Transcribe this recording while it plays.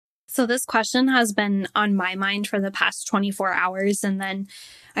So this question has been on my mind for the past 24 hours. And then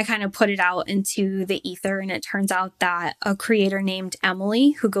I kind of put it out into the ether. And it turns out that a creator named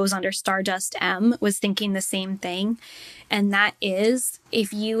Emily, who goes under Stardust M, was thinking the same thing. And that is,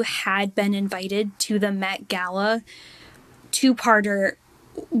 if you had been invited to the Met Gala, two-parter,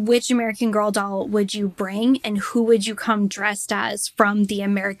 which American Girl doll would you bring and who would you come dressed as from the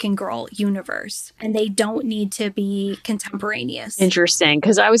American Girl universe? And they don't need to be contemporaneous. Interesting.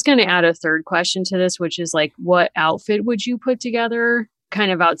 Because I was going to add a third question to this, which is like, what outfit would you put together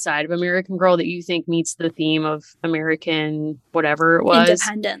kind of outside of American Girl that you think meets the theme of American whatever it was?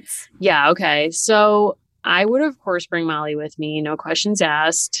 Independence. Yeah. Okay. So I would, of course, bring Molly with me. No questions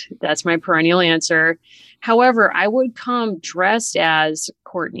asked. That's my perennial answer. However, I would come dressed as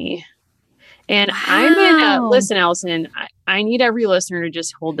Courtney. And Wow. I'm in listen, Allison, I need every listener to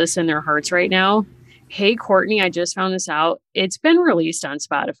just hold this in their hearts right now. Hey, Courtney, I just found this out. It's been released on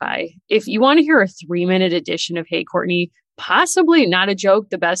Spotify. If you want to hear a 3-minute edition of Hey, Courtney, possibly not a joke,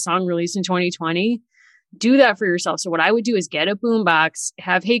 the best song released in 2020, do that for yourself. So what I would do is get a boombox,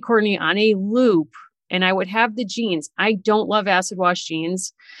 have Hey, Courtney on a loop, and I would have the jeans. I don't love acid wash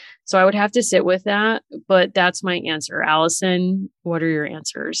jeans, so I would have to sit with that. But that's my answer. Allison, what are your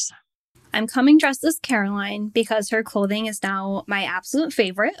answers? I'm coming dressed as Caroline because her clothing is now my absolute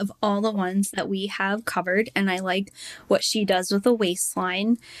favorite of all the ones that we have covered. And I like what she does with the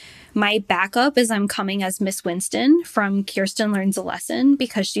waistline. My backup is I'm coming as Miss Winston from Kirsten Learns a Lesson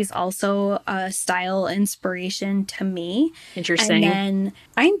because she's also a style inspiration to me. Interesting. And then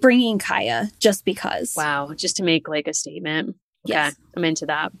I'm bringing Kaya just because. Wow. Just to make like a statement. Okay. Yes. I'm into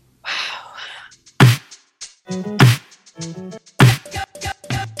that. Wow.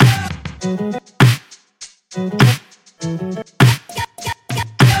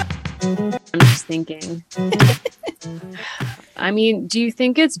 I'm just thinking. I mean, do you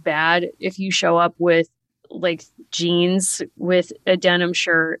think it's bad if you show up with like jeans with a denim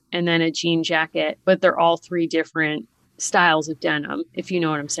shirt and then a jean jacket, but they're all 3 different styles of denim, if you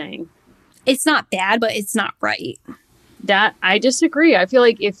know what I'm saying? It's not bad, but it's not right. That I disagree. I feel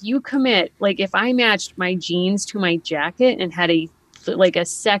like if you commit, like if I matched my jeans to my jacket and had a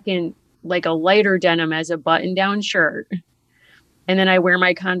second, like a lighter denim as a button down shirt, and then I wear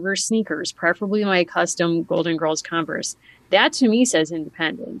my Converse sneakers, preferably my custom Golden Girls Converse, that to me says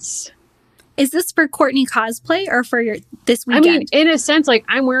independence. Is this for Courtney cosplay or for this weekend? I mean, in a sense, like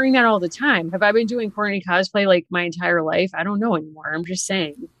I'm wearing that all the time. Have I been doing Courtney cosplay like my entire life? I don't know anymore. I'm just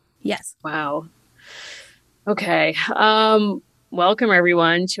saying. Yes. Wow. Okay. Welcome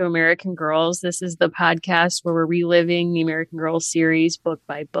everyone to American Girls. This is the podcast where we're reliving the American Girls series book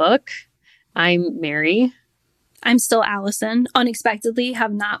by book. I'm Mary. I'm still Allison. Unexpectedly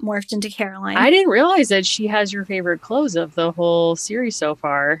have not morphed into Caroline. I didn't realize that she has your favorite clothes of the whole series so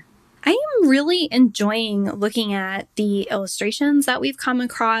far. I am really enjoying looking at the illustrations that we've come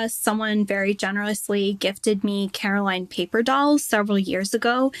across. Someone very generously gifted me Caroline paper dolls several years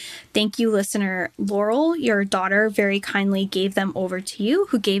ago. Thank you, listener Laurel. Your daughter very kindly gave them over to you,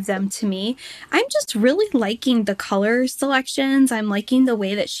 who gave them to me. I'm just really liking the color selections. I'm liking the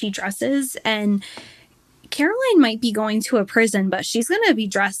way that she dresses, and Caroline might be going to a prison, but she's going to be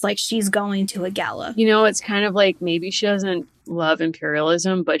dressed like she's going to a gala. You know, it's kind of like maybe she doesn't love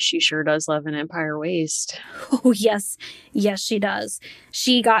imperialism, but she sure does love an empire waist. Oh, yes. Yes, she does.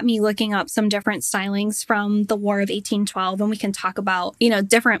 She got me looking up some different stylings from the War of 1812, and we can talk about,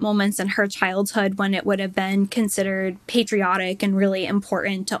 different moments in her childhood when it would have been considered patriotic and really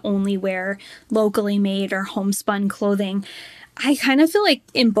important to only wear locally made or homespun clothing. I kind of feel like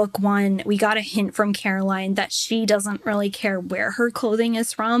in book 1, we got a hint from Caroline that she doesn't really care where her clothing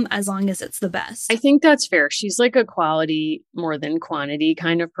is from as long as it's the best. I think that's fair. She's like a quality more than quantity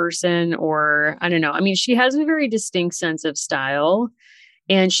kind of person, or I don't know. I mean, she has a very distinct sense of style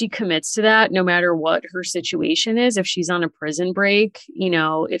and she commits to that no matter what her situation is. If she's on a prison break,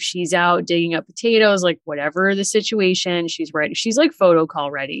 if she's out digging up potatoes, like whatever the situation, she's ready. She's like photo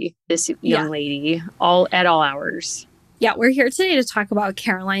call ready, this young lady, at all hours. Yeah, we're here today to talk about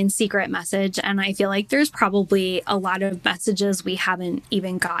Caroline's secret message, and I feel like there's probably a lot of messages we haven't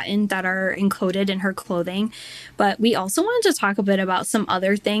even gotten that are encoded in her clothing. But we also wanted to talk a bit about some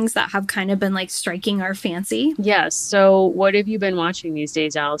other things that have kind of been like striking our fancy. Yes. So what have you been watching these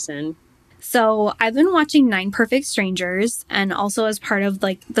days, Allison? So I've been watching 9 Perfect Strangers, and also as part of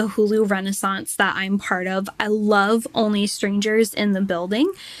like the Hulu Renaissance that I'm part of, I love Only Strangers in the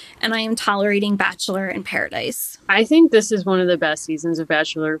Building, and I am tolerating Bachelor in Paradise. I think this is one of the best seasons of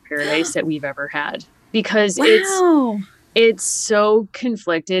Bachelor in Paradise that we've ever had, because it's It's so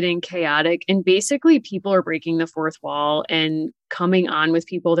conflicted and chaotic. And basically, people are breaking the fourth wall and coming on with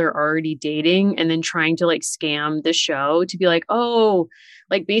people they're already dating and then trying to like scam the show to be like, oh,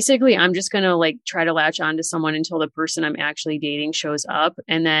 like basically, I'm just going to like try to latch on to someone until the person I'm actually dating shows up.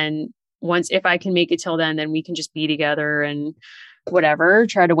 And then once, if I can make it till then we can just be together and whatever,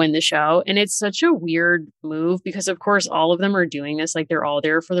 try to win the show. And it's such a weird move because, of course, all of them are doing this. Like they're all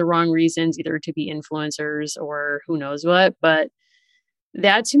there for the wrong reasons, either to be influencers or who knows what. But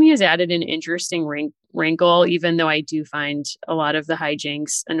that to me has added an interesting wrinkle, even though I do find a lot of the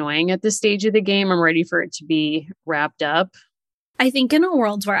hijinks annoying at this stage of the game. I'm ready for it to be wrapped up. I think in a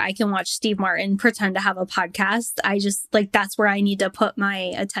world where I can watch Steve Martin pretend to have a podcast, I just like that's where I need to put my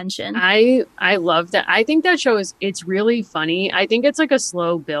attention. I love that. I think that show it's really funny. I think it's like a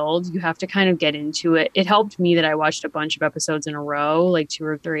slow build. You have to kind of get into it. It helped me that I watched a bunch of episodes in a row, like 2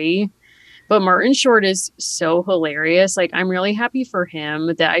 or 3. But Martin Short is so hilarious. Like I'm really happy for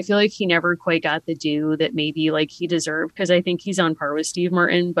him that I feel like he never quite got the due that maybe like he deserved, because I think he's on par with Steve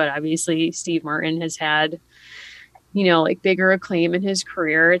Martin, but obviously Steve Martin has had, you know, like bigger acclaim in his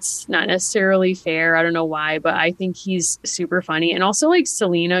career. It's not necessarily fair. I don't know why, but I think he's super funny. And also like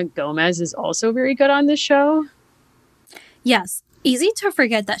Selena Gomez is also very good on this show. Yes. Easy to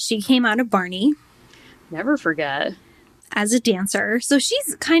forget that she came out of Barney. Never forget. As a dancer. So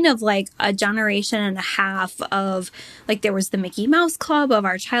she's kind of like a generation and a half of like, there was the Mickey Mouse Club of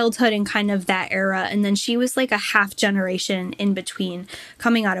our childhood and kind of that era. And then she was like a half generation in between,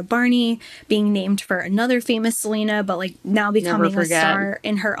 coming out of Barney, being named for another famous Selena, but like now becoming a star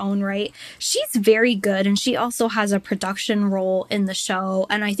in her own right. She's very good. And she also has a production role in the show.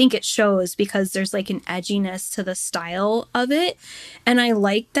 And I think it shows because there's like an edginess to the style of it. And I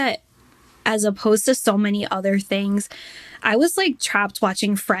like that. As opposed to so many other things, I was like trapped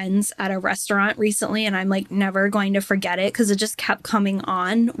watching Friends at a restaurant recently, and I'm like never going to forget it because it just kept coming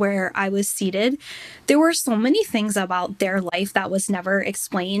on where I was seated. There were so many things about their life that was never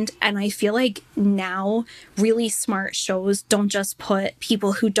explained. And I feel like now really smart shows don't just put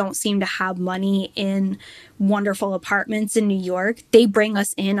people who don't seem to have money in wonderful apartments in New York. They bring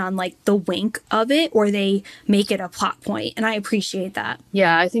us in on like the wink of it, or they make it a plot point. And I appreciate that.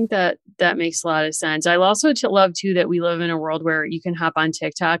 Yeah, I think that makes a lot of sense. I also love too that we live in a world where you can hop on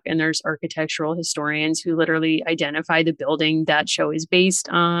TikTok and there's architectural historians who literally identify the building that show is based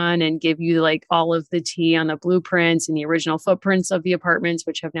on and give you like all of the tea on the blueprints and the original footprints of the apartments,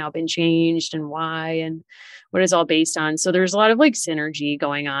 which have now been changed and why and what it's all based on. So there's a lot of like synergy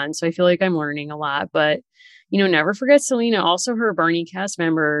going on. So I feel like I'm learning a lot, but you know, never forget Selena, also her Barney cast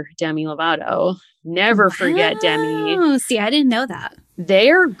member, Demi Lovato. Never forget Demi. Oh, see, I didn't know that. They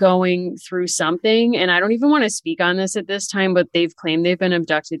are going through something, and I don't even want to speak on this at this time, but they've claimed they've been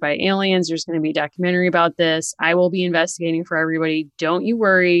abducted by aliens. There's going to be a documentary about this. I will be investigating for everybody. Don't you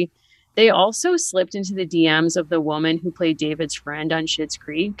worry. They also slipped into the DMs of the woman who played David's friend on Schitt's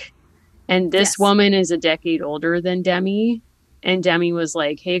Creek. And this woman is a decade older than Demi. And Demi was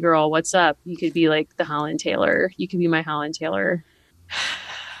like, hey, girl, what's up? You could be like the Holland Taylor. You could be my Holland Taylor.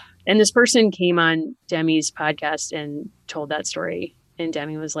 And this person came on Demi's podcast and told that story. And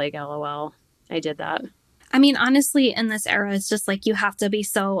Demi was like, LOL, I did that. I mean, honestly, in this era, it's just like you have to be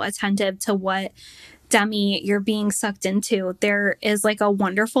so attentive to what Demi you're being sucked into. There is like a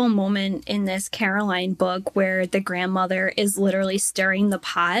wonderful moment in this Caroline book where the grandmother is literally stirring the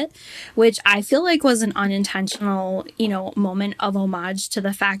pot, which I feel like was an unintentional, you know, moment of homage to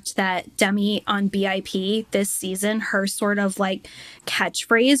the fact that Demi on BIP this season, her sort of like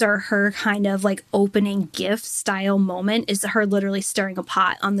catchphrase or her kind of like opening gift style moment is her literally stirring a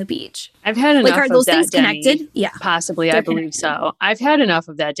pot on the beach. I've had enough are of those that, things Demi. Connected? Yeah. Possibly, I believe so. I've had enough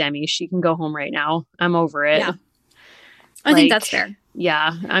of that, Demi. She can go home right now. I'm over it. Yeah. I think that's fair.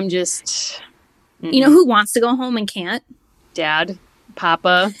 Yeah, I'm just... You know who wants to go home and can't? Dad,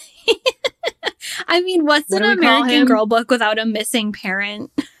 Papa. I mean, what's an American Girl book without a missing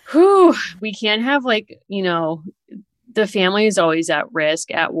parent? Whew, we can't have like, you know, the family is always at risk,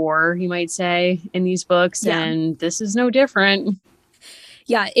 at war, you might say, in these books. Yeah. And this is no different.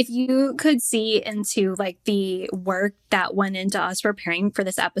 Yeah, if you could see into like the work that went into us preparing for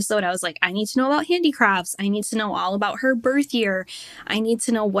this episode, I was like, I need to know about handicrafts. I need to know all about her birth year. I need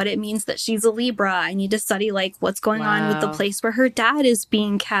to know what it means that she's a Libra. I need to study like what's going on with the place where her dad is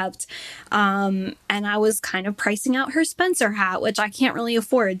being kept. And I was kind of pricing out her Spencer hat, which I can't really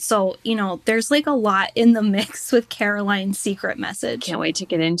afford. So, you know, there's like a lot in the mix with Caroline's secret message. Can't wait to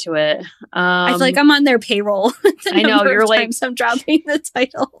get into it. I feel like I'm on their payroll. I know, you're like, I'm dropping the title.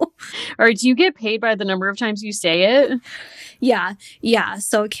 title. Or do you get paid by the number of times you say it? Yeah. Yeah.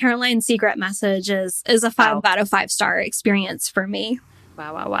 So Caroline's Secret Message is a 5 out of 5 star experience for me.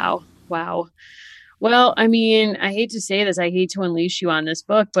 Wow. Well, I mean, I hate to say this. I hate to unleash you on this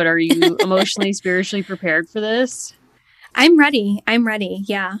book, but are you emotionally, spiritually prepared for this? I'm ready.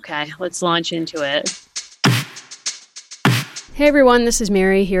 Yeah. Okay, let's launch into it. Hey everyone, this is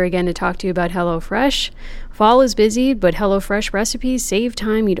Mary here again to talk to you about HelloFresh. Fall is busy, but HelloFresh recipes save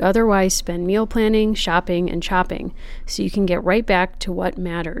time you'd otherwise spend meal planning, shopping, and chopping, so you can get right back to what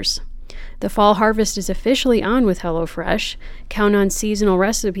matters. The fall harvest is officially on with HelloFresh. Count on seasonal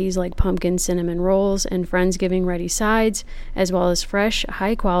recipes like pumpkin cinnamon rolls and Friendsgiving ready sides, as well as fresh,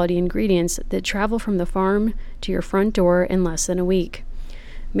 high-quality ingredients that travel from the farm to your front door in less than a week.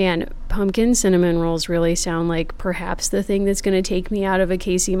 Man, pumpkin cinnamon rolls really sound like perhaps the thing that's going to take me out of a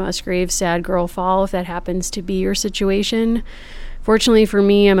Casey Musgrave sad girl fall if that happens to be your situation. Fortunately for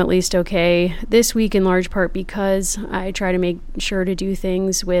me, I'm at least okay this week, in large part because I try to make sure to do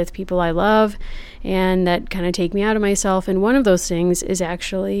things with people I love and that kind of take me out of myself. And one of those things is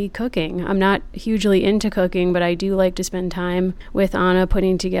actually cooking. I'm not hugely into cooking, but I do like to spend time with Anna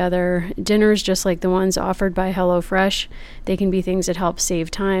putting together dinners just like the ones offered by HelloFresh. They can be things that help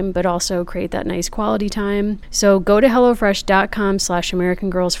save time, but also create that nice quality time. So go to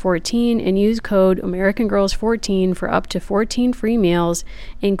HelloFresh.com/AmericanGirls14 and use code AmericanGirls14 for up to 14 free meals,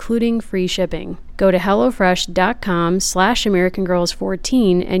 including free shipping. Go to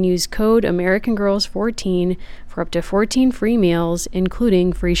HelloFresh.com/AmericanGirls14 and use code AmericanGirls14 for up to 14 free meals,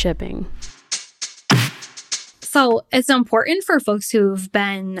 including free shipping. So it's important for folks who've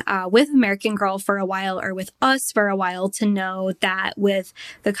been with American Girl for a while or with us for a while to know that with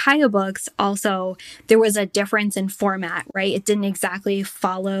the Kaya books, also, there was a difference in format, right? It didn't exactly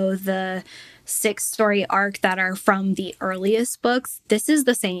follow the 6-story arc that are from the earliest books. This is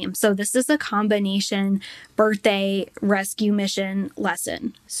the same. So this is a combination birthday, rescue mission,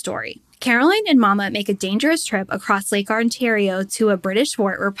 lesson story. Caroline and Mama make a dangerous trip across Lake Ontario to a British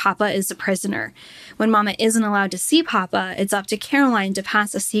fort where Papa is a prisoner. When Mama isn't allowed to see Papa, it's up to Caroline to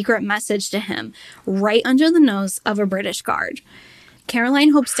pass a secret message to him right under the nose of a British guard.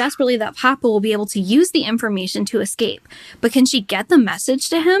 Caroline hopes desperately that Papa will be able to use the information to escape, but can she get the message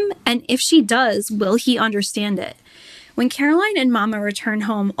to him? And if she does, will he understand it? When Caroline and Mama return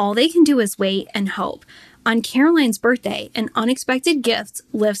home, all they can do is wait and hope. On Caroline's birthday, an unexpected gift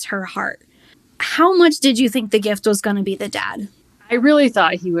lifts her heart. How much did you think the gift was going to be the dad? I really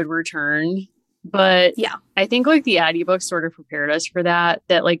thought he would return, but yeah, I think like the Addie book sort of prepared us for that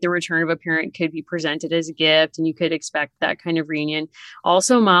like the return of a parent could be presented as a gift and you could expect that kind of reunion.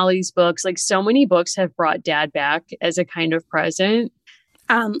 Also, Molly's books, like so many books have brought dad back as a kind of present.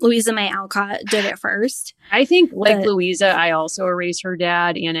 Louisa May Alcott did it first. I think Louisa, I also erase her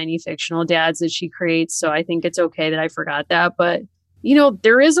dad and any fictional dads that she creates. So I think it's okay that I forgot that. But, you know,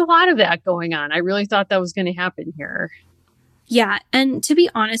 there is a lot of that going on. I really thought that was going to happen here. Yeah. And to be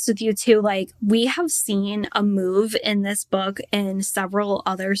honest with you, too, like we have seen a move in this book in several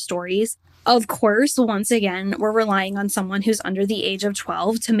other stories. Of course, once again, we're relying on someone who's under the age of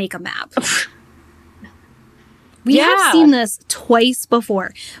 12 to make a map. We have seen this twice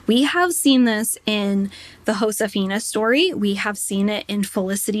before. We have seen this in the Josefina story. We have seen it in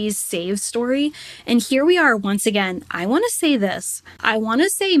Felicity's Save story. And here we are once again. I want to say this. I want to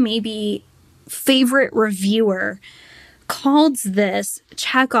say maybe favorite reviewer called this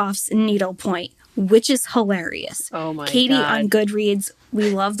Chekhov's needlepoint, which is hilarious. Oh my Katie God. On Goodreads, we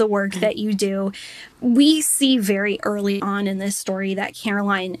love the work that you do. We see very early on in this story that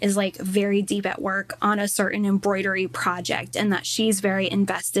Caroline is like very deep at work on a certain embroidery project and that she's very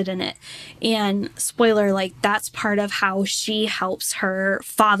invested in it. And spoiler, like that's part of how she helps her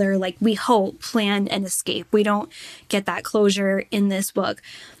father, like we hope, plan an escape. We don't get that closure in this book.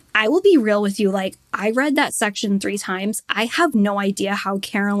 I will be real with you. Like, I read that section 3 times. I have no idea how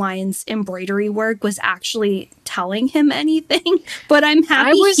Caroline's embroidery work was actually telling him anything, but I'm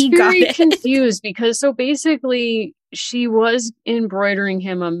happy he got it. I was very confused because so basically she was embroidering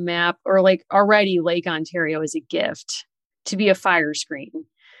him a map or like already Lake Ontario as a gift to be a fire screen.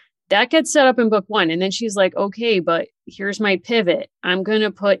 That gets set up in book 1. And then she's like, okay, but here's my pivot. I'm going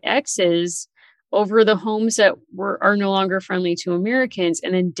to put X's over the homes that are no longer friendly to Americans.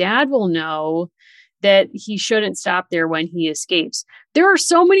 And then dad will know that he shouldn't stop there when he escapes. There are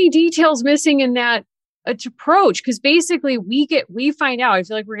so many details missing in that approach. Because basically we find out, I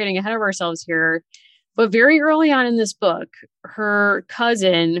feel like we're getting ahead of ourselves here, but very early on in this book, her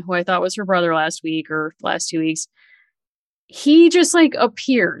cousin, who I thought was her brother last week or last 2 weeks, he just like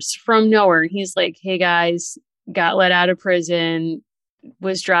appears from nowhere. And he's like, hey guys, got let out of prison.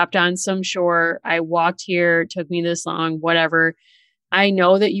 was dropped on some shore. I walked here, it took me this long, whatever. I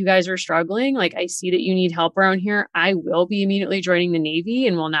know that you guys are struggling. Like, I see that you need help around here. I will be immediately joining the Navy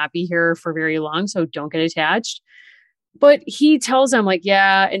and will not be here for very long. So don't get attached. But he tells them, like,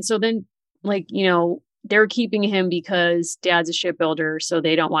 yeah. And so then, like, you know, they're keeping him because dad's a shipbuilder. So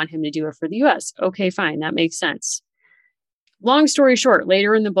they don't want him to do it for the US. Okay, fine. That makes sense. Long story short,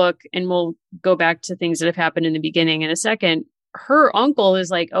 later in the book, and we'll go back to things that have happened in the beginning in a second, her uncle is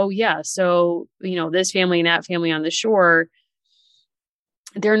like, oh, yeah. So, you know, this family and that family on the shore,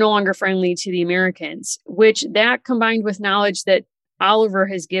 they're no longer friendly to the Americans, which that combined with knowledge that Oliver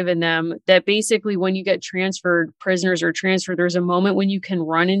has given them, that basically when you get transferred, prisoners are transferred, there's a moment when you can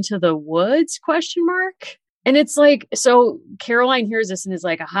run into the woods, ? And it's like, so Caroline hears this and is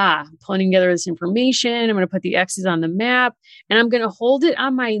like, aha, I'm putting together this information. I'm going to put the X's on the map and I'm going to hold it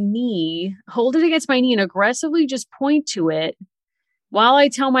on my knee, hold it against my knee and aggressively just point to it while I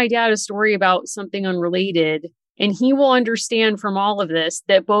tell my dad a story about something unrelated. And he will understand from all of this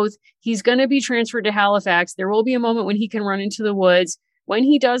that both he's going to be transferred to Halifax. There will be a moment when he can run into the woods. When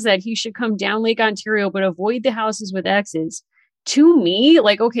he does that, he should come down Lake Ontario, but avoid the houses with X's. To me,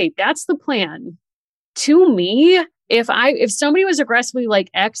 like, okay, that's the plan. To me, if somebody was aggressively like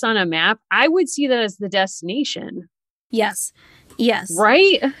X on a map, I would see that as the destination. Yes. Yes.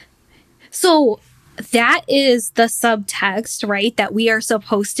 Right? So that is the subtext, right, that we are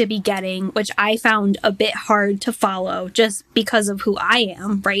supposed to be getting, which I found a bit hard to follow just because of who I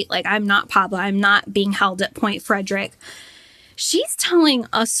am, right? Like, I'm not Pablo. I'm not being held at Point Frederick. She's telling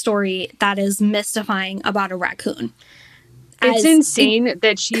a story that is mystifying about a raccoon. It's insane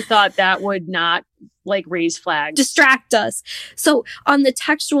that she thought that would not like raise flags, distract us. So on the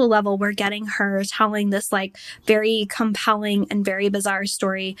textual level, we're getting her telling this like very compelling and very bizarre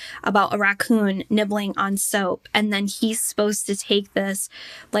story about a raccoon nibbling on soap. And then he's supposed to take this,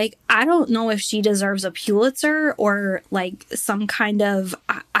 like, I don't know if she deserves a Pulitzer or like some kind of,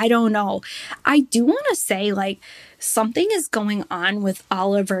 I don't know. I do want to say, like, something is going on with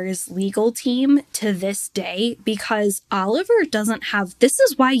Oliver's legal team to this day, because Oliver doesn't have, this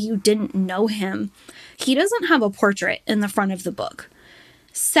is why you didn't know him. He doesn't have a portrait in the front of the book.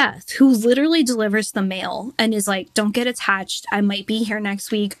 Seth, who literally delivers the mail and is like, don't get attached. I might be here next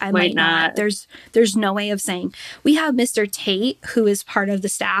week. I might not. There's no way of saying. We have Mr. Tate, who is part of the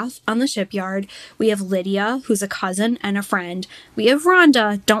staff on the shipyard. We have Lydia, who's a cousin and a friend. We have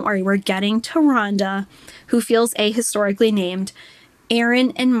Rhonda. Don't worry, we're getting to Rhonda, who feels ahistorically named.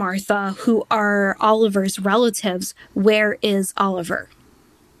 Aaron and Martha, who are Oliver's relatives. Where is Oliver?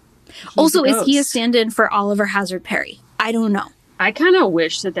 Also, is he a stand-in for Oliver Hazard Perry? I don't know. I kind of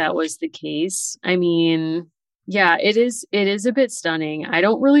wish that was the case. I mean, yeah, it is a bit stunning. I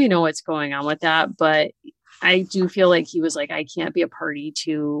don't really know what's going on with that, but I do feel like he was like, I can't be a party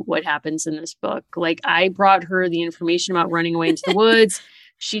to what happens in this book. Like, I brought her the information about running away into the woods.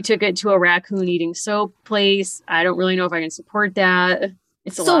 She took it to a raccoon eating soap place. I don't really know if I can support that.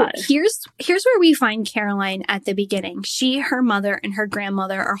 It's a lot. So here's where we find Caroline at the beginning. She, her mother, and her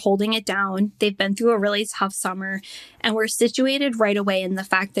grandmother are holding it down. They've been through a really tough summer, and we're situated right away in the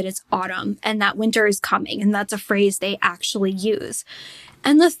fact that it's autumn and that winter is coming, and that's a phrase they actually use.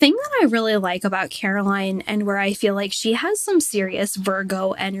 And the thing that I really like about Caroline, and where I feel like she has some serious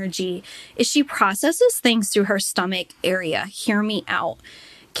Virgo energy, is she processes things through her stomach area. Hear me out.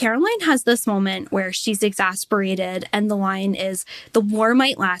 Caroline has this moment where she's exasperated, and the line is, the war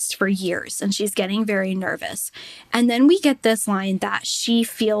might last for years, and she's getting very nervous. And then we get this line that she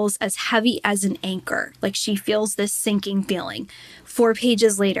feels as heavy as an anchor, like she feels this sinking feeling. 4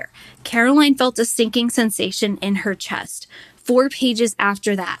 pages later, Caroline felt a sinking sensation in her chest. 4 pages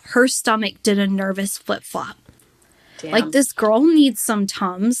after that, her stomach did a nervous flip-flop. Damn. Like, this girl needs some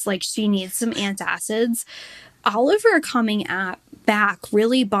Tums, like she needs some antacids. Oliver coming back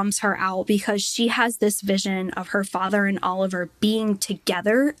really bumps her out, because she has this vision of her father and Oliver being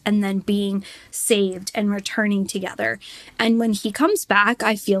together and then being saved and returning together. And when he comes back,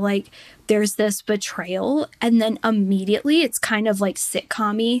 I feel like there's this betrayal, and then immediately it's kind of like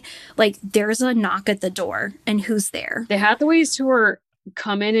sitcom-y, like there's a knock at the door, and who's there? The Hathaways tour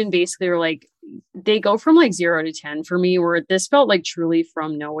come in and basically are like, they go from like 0 to 10 for me, where this felt like truly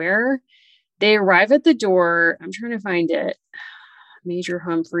from nowhere. They arrive at the door. I'm trying to find it. Major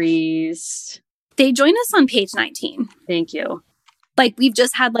Humphreys. They join us on page 19. Thank you. Like, we've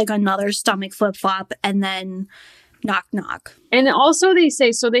just had like another stomach flip-flop, and then knock, knock. And also they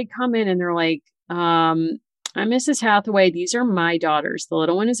say, so they come in and they're like, I'm Mrs. Hathaway. These are my daughters. The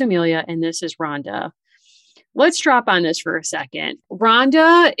little one is Amelia, and this is Rhonda. Let's drop on this for a second.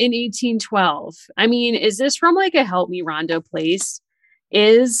 Rhonda in 1812. I mean, is this from like a Help Me Rhonda place?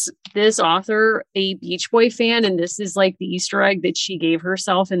 is this author a Beach Boy fan? And this is like the Easter egg that she gave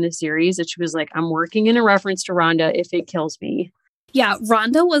herself in the series, that she was like, I'm working in a reference to Rhonda if it kills me. Yeah,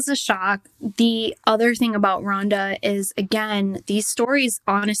 Rhonda was a shock. The other thing about Rhonda is, again, these stories,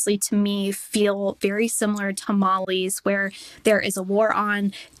 honestly, to me, feel very similar to Molly's, where there is a war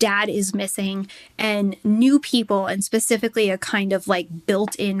on, dad is missing, and new people, and specifically a kind of like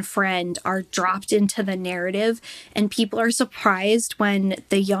built-in friend, are dropped into the narrative. And people are surprised when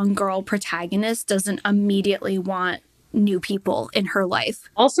the young girl protagonist doesn't immediately want new people in her life.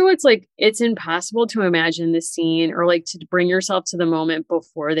 Also, it's like, it's impossible to imagine the scene or like to bring yourself to the moment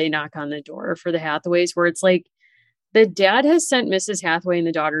before they knock on the door for the Hathaways, where it's like the dad has sent Mrs. Hathaway and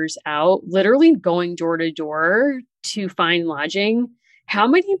the daughters out, literally going door to door to find lodging. How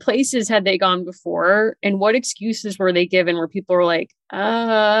many places had they gone before? And what excuses were they given where people were like,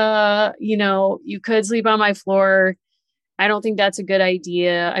 you could sleep on my floor. I don't think that's a good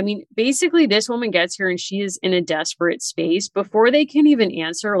idea. I mean, basically, this woman gets here and she is in a desperate space. Before they can even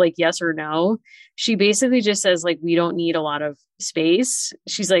answer like yes or no, she basically just says, like, we don't need a lot of space.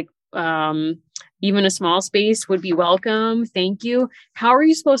 She's like, even a small space would be welcome. Thank you. How are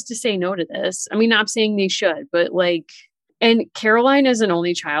you supposed to say no to this? I mean, not saying they should, but like, and Caroline as an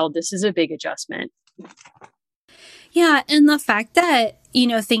only child, this is a big adjustment. Yeah, and the fact that,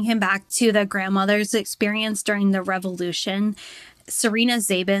 thinking back to the grandmother's experience during the revolution, Serena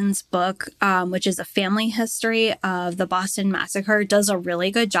Zabin's book, which is a family history of the Boston Massacre, does a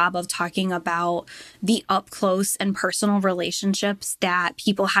really good job of talking about the up close and personal relationships that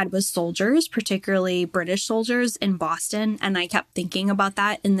people had with soldiers, particularly British soldiers in Boston. And I kept thinking about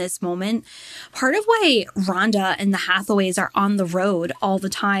that in this moment. Part of why Rhonda and the Hathaways are on the road all the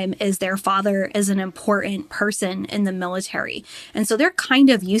time is their father is an important person in the military. And so they're kind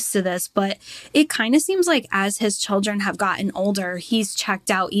of used to this, but it kind of seems like as his children have gotten older, he's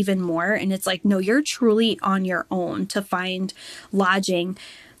checked out even more. And it's like, no, you're truly on your own to find lodging.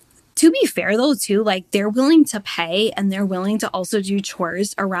 To be fair, though, too, like they're willing to pay and they're willing to also do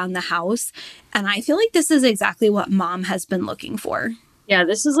chores around the house. And I feel like this is exactly what mom has been looking for. Yeah,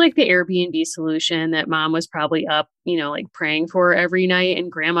 this is like the Airbnb solution that mom was probably up, like praying for every night.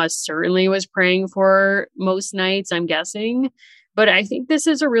 And grandma certainly was praying for most nights, I'm guessing. But I think this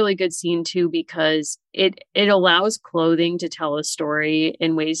is a really good scene, too, because it allows clothing to tell a story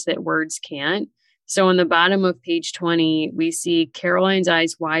in ways that words can't. So on the bottom of page 20, we see Caroline's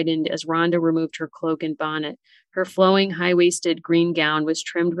eyes widened as Rhonda removed her cloak and bonnet. Her flowing, high-waisted green gown was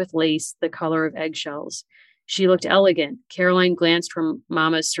trimmed with lace the color of eggshells. She looked elegant. Caroline glanced from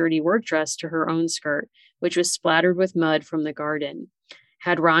Mama's sturdy work dress to her own skirt, which was splattered with mud from the garden.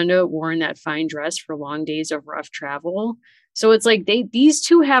 Had Rhonda worn that fine dress for long days of rough travel? So it's like these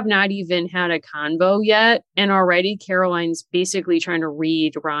two have not even had a convo yet. And already Caroline's basically trying to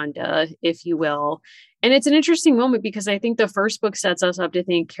read Rhonda, if you will. And it's an interesting moment because I think the first book sets us up to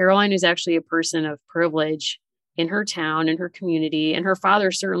think Caroline is actually a person of privilege in her town, in her community. And her father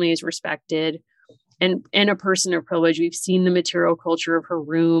certainly is respected and a person of privilege. We've seen the material culture of her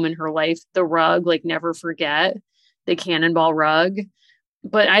room and her life, the rug, like never forget the cannonball rug.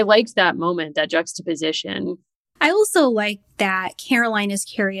 But I liked that moment, that juxtaposition. I also like that Caroline is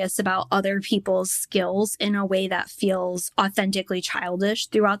curious about other people's skills in a way that feels authentically childish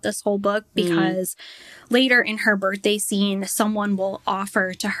throughout this whole book, because later in her birthday scene, someone will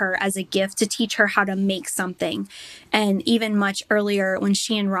offer to her as a gift to teach her how to make something. And even much earlier, when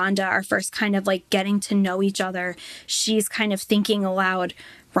she and Rhonda are first kind of like getting to know each other, she's kind of thinking aloud,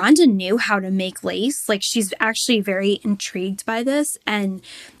 Rhonda knew how to make lace. Like, she's actually very intrigued by this. And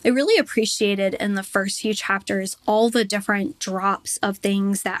I really appreciated in the first few chapters all the different drops of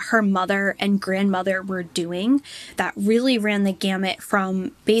things that her mother and grandmother were doing that really ran the gamut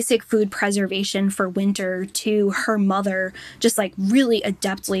from basic food preservation for winter to her mother just like really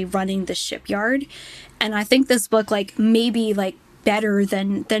adeptly running the shipyard. And I think this book, like maybe like better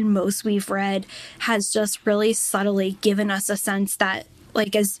than most we've read, has just really subtly given us a sense that,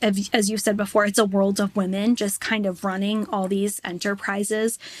 like, as you said before, it's a world of women just kind of running all these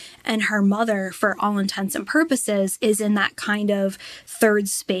enterprises. And her mother, for all intents and purposes, is in that kind of third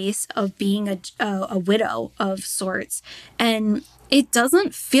space of being a widow of sorts. And it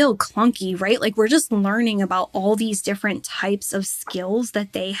doesn't feel clunky, right? Like, we're just learning about all these different types of skills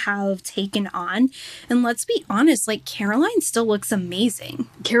that they have taken on. And let's be honest, like, Caroline still looks amazing.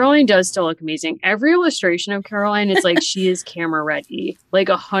 Caroline does still look amazing. Every illustration of Caroline is like she is camera ready, like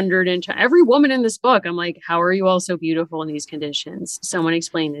 100 and every woman in this book. I'm like, how are you all so beautiful in these conditions? Someone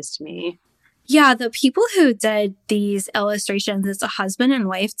explain this to me. Yeah, the people who did these illustrations, it's a husband and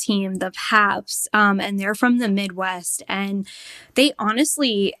wife team, the Paps, and they're from the Midwest. And they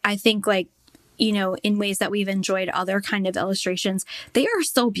honestly, I think, like, you know, in ways that we've enjoyed other kind of illustrations, they are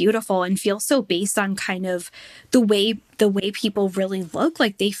so beautiful and feel so based on kind of the way people really look.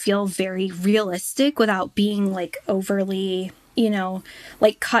 Like they feel very realistic without being like overly, you know,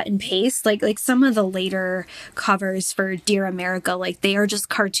 like cut and paste. Like some of the later covers for Dear America, like they are just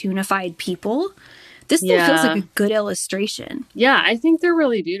cartoonified people. This still feels like a good illustration. Yeah, I think they're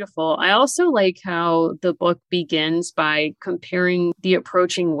really beautiful. I also like how the book begins by comparing the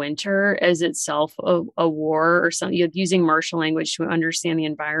approaching winter as itself a war or something, using martial language to understand the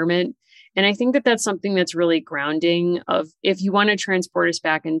environment. And I think that that's something that's really grounding of if you want to transport us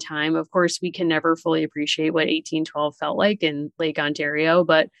back in time, of course, we can never fully appreciate what 1812 felt like in Lake Ontario,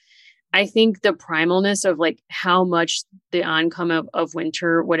 but I think the primalness of like how much the oncome of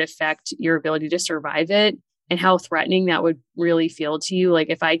winter would affect your ability to survive it and how threatening that would really feel to you. Like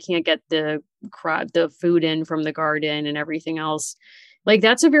if I can't get the food in from the garden and everything else, like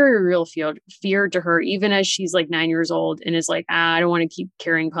that's a very real fear to her, even as she's like 9 years old and is like, I don't want to keep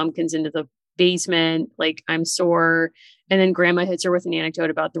carrying pumpkins into the basement. Like I'm sore. And then grandma hits her with an anecdote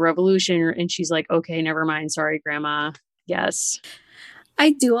about the revolution. And she's like, okay, never mind. Sorry, grandma. Yes.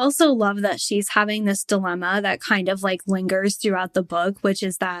 I do also love that she's having this dilemma that kind of like lingers throughout the book, which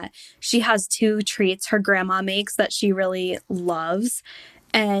is that she has two treats her grandma makes that she really loves.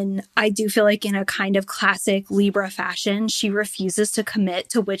 And I do feel like in a kind of classic Libra fashion, she refuses to commit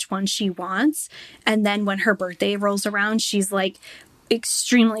to which one she wants. And then when her birthday rolls around, she's like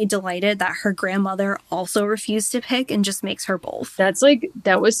extremely delighted that her grandmother also refused to pick and just makes her both.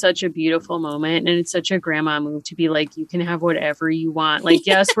 That was such a beautiful moment. And it's such a grandma move to be like, you can have whatever you want. Like,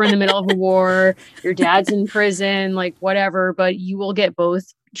 yes, we're in the middle of a war. Your dad's in prison, like whatever, but you will get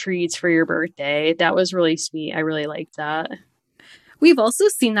both treats for your birthday. That was really sweet. I really liked that. We've also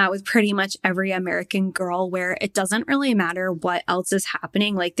seen that with pretty much every American Girl where it doesn't really matter what else is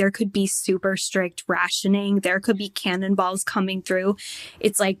happening. Like there could be super strict rationing. There could be cannonballs coming through.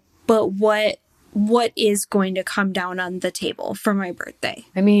 It's like, but what is going to come down on the table for my birthday?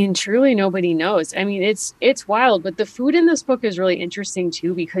 I mean, truly nobody knows. I mean, it's wild, but the food in this book is really interesting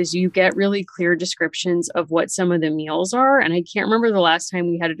too, because you get really clear descriptions of what some of the meals are. And I can't remember the last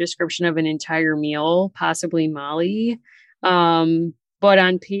time we had a description of an entire meal, possibly Molly. But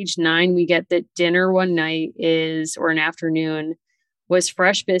on page 9, we get that dinner one night or an afternoon was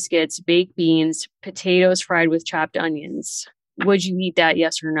fresh biscuits, baked beans, potatoes fried with chopped onions. Would you eat that?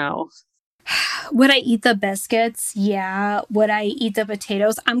 Yes or no? Would I eat the biscuits? Yeah. Would I eat the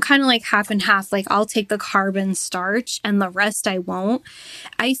potatoes? I'm kind of like half and half. Like I'll take the carb and starch and the rest I won't.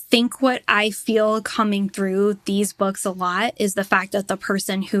 I think what I feel coming through these books a lot is the fact that the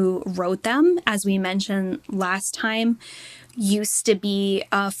person who wrote them, as we mentioned last time, used to be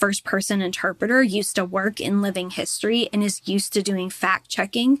a first person interpreter, used to work in living history, and is used to doing fact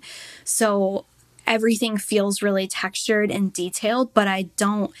checking. So everything feels really textured and detailed, but I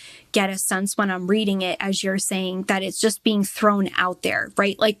don't get a sense when I'm reading it, as you're saying, that it's just being thrown out there,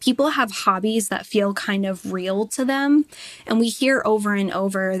 right? Like people have hobbies that feel kind of real to them. And we hear over and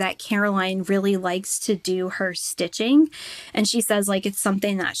over that Caroline really likes to do her stitching. And she says like it's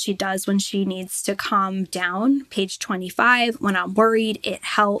something that she does when she needs to calm down. Page 25, when I'm worried, it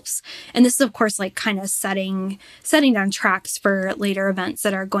helps. And this is, of course, like kind of setting down tracks for later events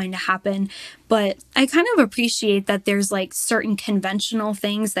that are going to happen. But I kind of appreciate that there's like certain conventional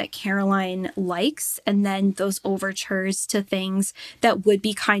things that Caroline likes, and then those overtures to things that would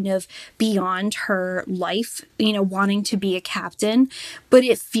be kind of beyond her life, you know, wanting to be a captain. But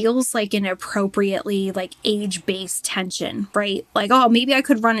it feels like an appropriately like age-based tension, right? Like, oh, maybe I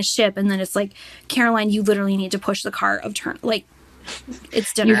could run a ship. And then it's like, Caroline, you literally need to push the car of turn. Like,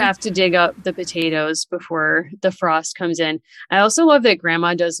 it's dinner. You have to dig up the potatoes before the frost comes in. I also love that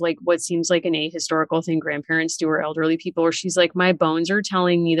grandma does like what seems like an ahistorical thing grandparents do or elderly people, where she's like, my bones are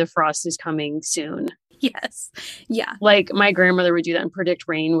telling me the frost is coming soon. Yes. Yeah. Like my grandmother would do that and predict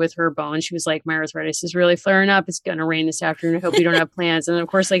rain with her bones. She was like, my arthritis is really flaring up. It's going to rain this afternoon. I hope you don't have plans. And then, of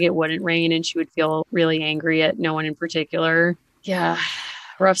course, like it wouldn't rain and she would feel really angry at no one in particular. Yeah.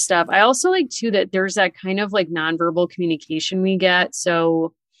 Rough stuff. I also like too that there's that kind of like nonverbal communication we get.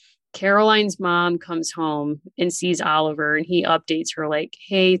 So Caroline's mom comes home and sees Oliver and he updates her like,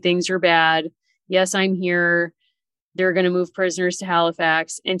 hey, things are bad. Yes, I'm here. They're going to move prisoners to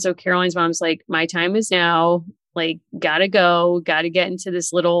Halifax. And so Caroline's mom's like, my time is now. Like, gotta go, gotta get into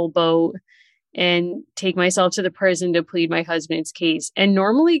this little boat and take myself to the prison to plead my husband's case. And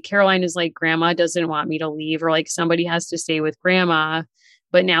normally Caroline is like, grandma doesn't want me to leave, or like somebody has to stay with grandma.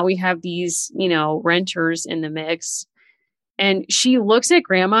 But now we have these, renters in the mix. And she looks at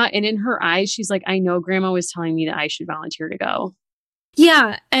grandma, and in her eyes, she's like, I know grandma was telling me that I should volunteer to go.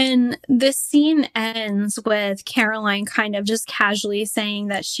 Yeah, and the scene ends with Caroline kind of just casually saying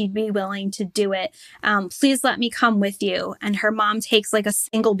that she'd be willing to do it. Please let me come with you. And her mom takes like a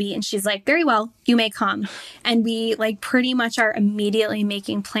single beat and she's like, very well, you may come. And we like pretty much are immediately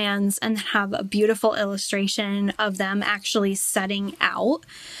making plans and have a beautiful illustration of them actually setting out.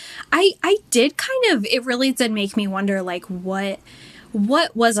 I did it really did make me wonder like what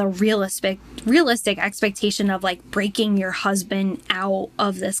was a realistic expectation of like breaking your husband out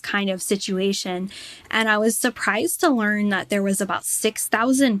of this kind of situation. And I was surprised to learn that there was about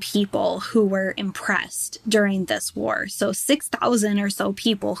 6,000 people who were impressed during this war. So 6,000 or so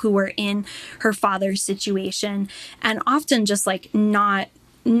people who were in her father's situation, and often just like not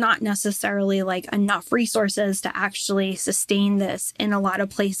necessarily like enough resources to actually sustain this in a lot of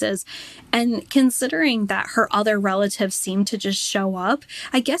places. And considering that her other relatives seem to just show up,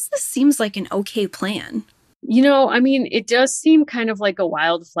 I guess this seems like an okay plan. It does seem kind of like a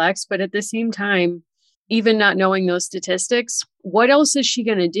wild flex, but at the same time, even not knowing those statistics, what else is she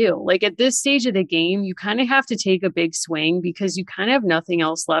going to do? Like at this stage of the game, you kind of have to take a big swing because you kind of have nothing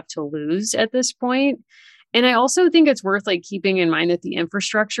else left to lose at this point. And I also think it's worth like keeping in mind that the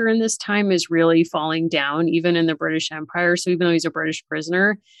infrastructure in this time is really falling down, even in the British Empire. So even though he's a British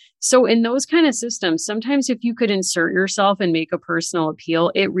prisoner. So in those kind of systems, sometimes if you could insert yourself and make a personal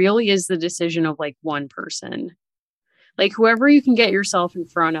appeal, it really is the decision of like one person. Like whoever you can get yourself in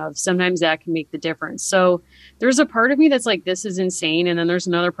front of, sometimes that can make the difference. So there's a part of me that's like, this is insane. And then there's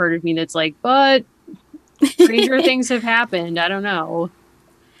another part of me that's like, but stranger things have happened. I don't know.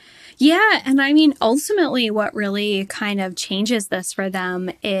 Yeah. And ultimately what really kind of changes this for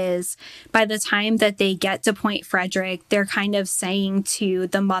them is by the time that they get to Point Frederick, they're kind of saying to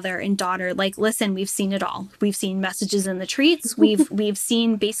the mother and daughter, like, listen, we've seen it all. We've seen messages in the treats. We've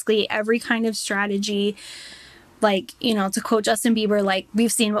seen basically every kind of strategy. Like, to quote Justin Bieber, like,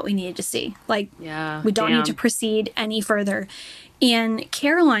 we've seen what we needed to see. Like, yeah, we don't need to proceed any further. And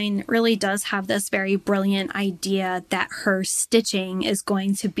Caroline really does have this very brilliant idea that her stitching is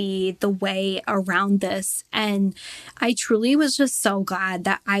going to be the way around this. And I truly was just so glad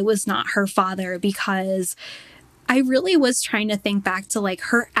that I was not her father, because I really was trying to think back to like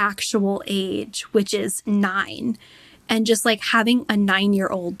her actual age, which is 9. And just like having a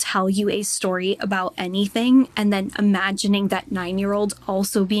 9-year-old tell you a story about anything, and then imagining that 9-year-old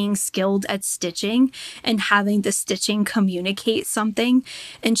also being skilled at stitching and having the stitching communicate something.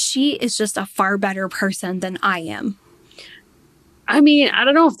 And she is just a far better person than I am. I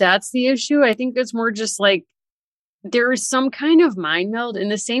don't know if that's the issue. I think it's more just like there is some kind of mind meld in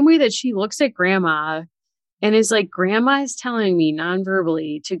the same way that she looks at grandma and is like, grandma is telling me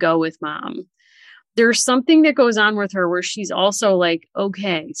non-verbally to go with mom. There's something that goes on with her where she's also like,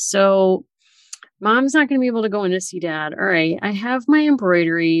 okay, so mom's not going to be able to go in to see dad. All right, I have my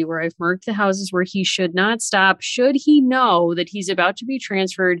embroidery where I've marked the houses where he should not stop. Should he know that he's about to be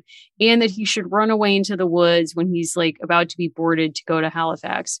transferred and that he should run away into the woods when he's like about to be boarded to go to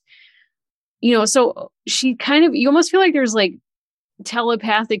Halifax? So she kind of, you almost feel like there's like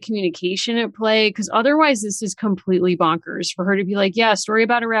telepathic communication at play, because otherwise this is completely bonkers for her to be like, yeah, story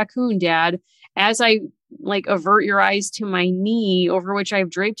about a raccoon, dad, as I like avert your eyes to my knee over which I've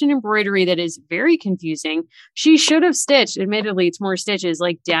draped an embroidery that is very confusing. She should have stitched. Admittedly, it's more stitches.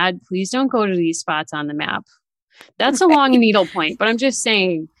 Like, dad, please don't go to these spots on the map. That's a long needle point. But I'm just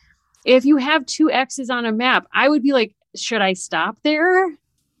saying, if you have 2 X's on a map, I would be like, should I stop there?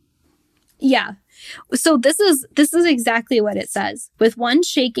 Yeah. So this is exactly what it says. With one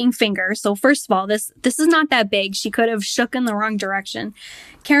shaking finger. So first of all, this is not that big. She could have shook in the wrong direction.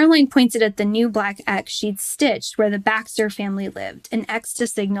 Caroline pointed at the new black X she'd stitched where the Baxter family lived. An X to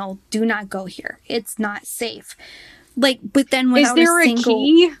signal, do not go here. It's not safe. Like, but then without a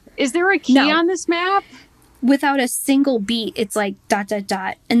key? Is there a key on this map? Without a single beat, it's like ...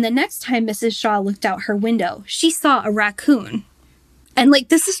 And the next time Mrs. Shaw looked out her window, she saw a raccoon. And like,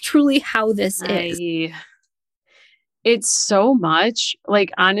 this is truly how this is. It's so much.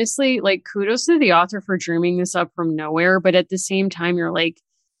 Like, honestly, like, kudos to the author for dreaming this up from nowhere. But at the same time, you're like,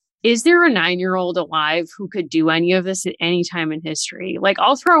 is there a 9-year-old alive who could do any of this at any time in history? Like,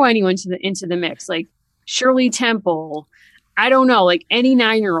 I'll throw anyone into the mix. Like Shirley Temple. I don't know, like any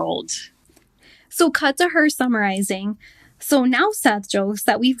 9-year-old. So cut to her summarizing. So now Seth jokes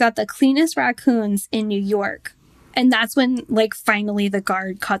that we've got the cleanest raccoons in New York. And that's when, like, finally the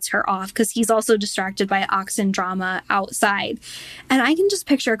guard cuts her off because he's also distracted by oxen drama outside. And I can just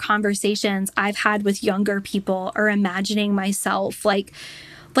picture conversations I've had with younger people or imagining myself, like,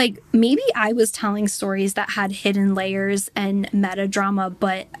 Like, maybe I was telling stories that had hidden layers and meta drama,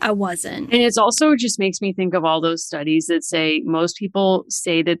 but I wasn't. And it's also just makes me think of all those studies that say most people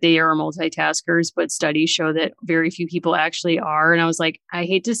say that they are multitaskers, but studies show that very few people actually are. And I was like, I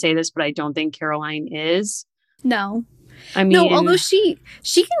hate to say this, but I don't think Caroline is. No. I mean, no, although she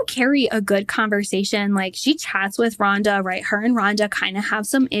can carry a good conversation. Like, she chats with Rhonda, right? Her and Rhonda kind of have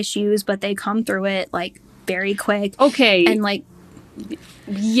some issues, but they come through it like very quick. Okay. And like,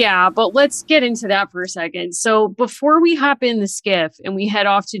 yeah, but let's get into that for a second. So before we hop in the skiff and we head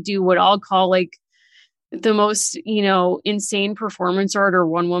off to do what I'll call like the most, insane performance art or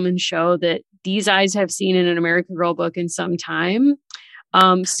one woman show that these eyes have seen in an American Girl book in some time.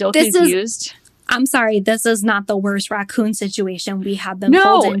 Still confused. I'm sorry, this is not the worst raccoon situation we have them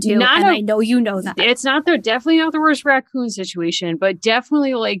pulled into. And I know you know that. It's definitely not the worst raccoon situation, but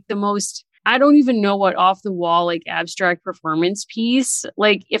definitely like the most, I don't even know what off the wall, like abstract performance piece.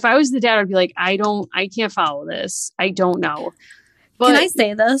 Like if I was the dad, I'd be like, I can't follow this. I don't know. But can I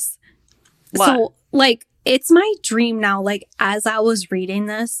say this? What? So like, it's my dream now, like, as I was reading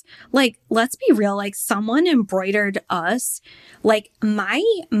this, like, let's be real, like, someone embroidered us. Like, my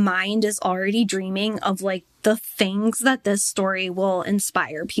mind is already dreaming of, like, the things that this story will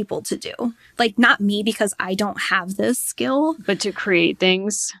inspire people to do. Like, not me, because I don't have this skill. But to create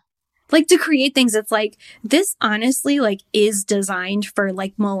things. Like, to create things, it's like, this honestly, like, is designed for,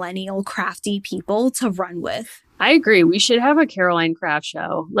 like, millennial crafty people to run with. I agree. We should have a Caroline craft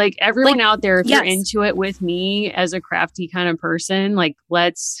show. Like everyone out there, if yes. you're into it with me as a crafty kind of person, like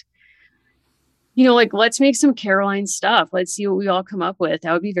let's make some Caroline stuff. Let's see what we all come up with.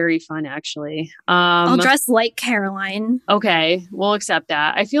 That would be very fun, actually. I'll dress like Caroline. Okay, we'll accept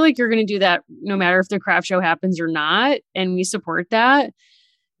that. I feel like you're going to do that no matter if the craft show happens or not, and we support that.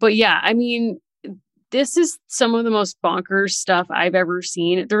 But yeah, I mean, this is some of the most bonkers stuff I've ever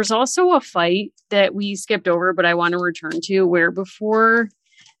seen. There's also a fight that we skipped over, but I want to return to where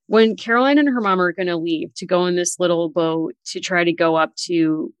when Caroline and her mom are going to leave to go in this little boat to try to go up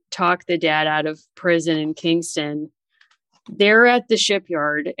to talk the dad out of prison in Kingston, they're at the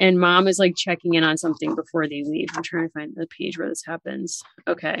shipyard and mom is like checking in on something before they leave. I'm trying to find the page where this happens.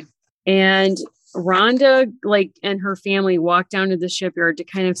 Okay. And Rhonda, like, and her family walk down to the shipyard to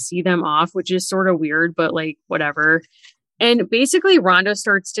kind of see them off, which is sort of weird, but like, whatever. And basically, Rhonda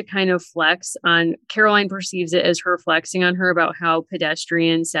starts to kind of flex on, Caroline perceives it as her flexing on her about how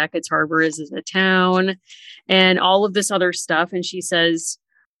pedestrian Sackett's Harbor is as a town and all of this other stuff. And she says,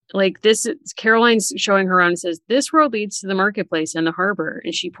 like, this is, Caroline's showing her around and says, this road leads to the marketplace and the harbor.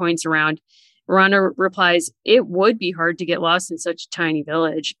 And she points around. Rhonda replies, it would be hard to get lost in such a tiny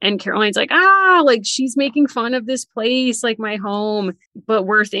village. And Caroline's like, like she's making fun of this place, like my home. But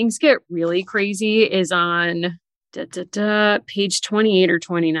where things get really crazy is on page 28 or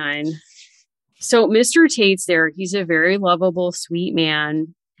 29. So Mr. Tate's there. He's a very lovable, sweet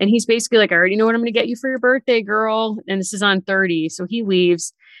man. And he's basically like, I already know what I'm going to get you for your birthday, girl. And this is on 30. So he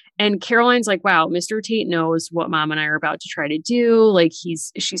leaves. And Caroline's like, wow, Mr. Tate knows what mom and I are about to try to do. Like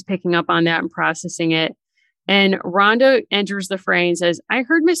she's picking up on that and processing it. And Rhonda enters the fray and says, I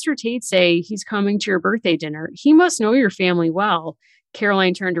heard Mr. Tate say he's coming to your birthday dinner. He must know your family well.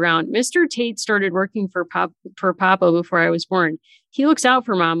 Caroline turned around. Mr. Tate started working for Papa before I was born. He looks out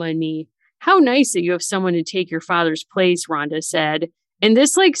for Mama and me. How nice that you have someone to take your father's place, Rhonda said. And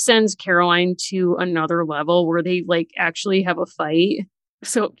this like sends Caroline to another level where they like actually have a fight.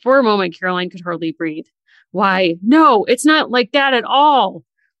 So for a moment, Caroline could hardly breathe. Why? No, it's not like that at all.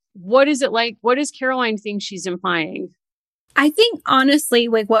 What is it like? What does Caroline think she's implying? I think, honestly,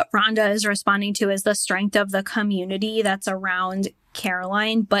 like what Rhonda is responding to is the strength of the community that's around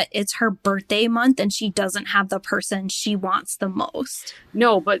Caroline, but it's her birthday month and she doesn't have the person she wants the most.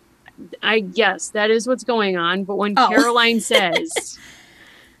 No, but yes, that is what's going on. But when Caroline says,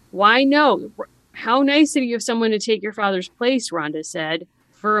 why no? How nice of you have someone to take your father's place, Rhonda said.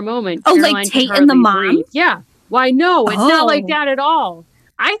 For a moment, Caroline like Tate and the mom? Breathe. Yeah. Why, no, it's not like that at all.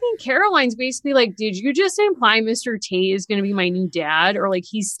 I think Caroline's basically like, did you just imply Mr. Tate is going to be my new dad? Or like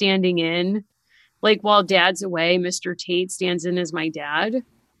he's standing in, like while dad's away, Mr. Tate stands in as my dad?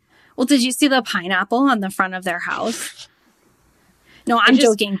 Well, did you see the pineapple on the front of their house? No, I'm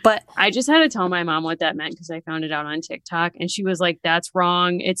joking, but I just had to tell my mom what that meant because I found it out on TikTok and she was like, that's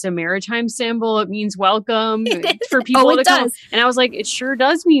wrong. It's a maritime symbol. It means welcome for people to come. And I was like, it sure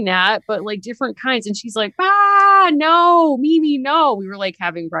does mean that, but like different kinds. And she's like, no, Mimi, no. We were like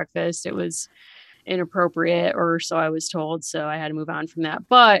having breakfast. It was inappropriate or so I was told. So I had to move on from that.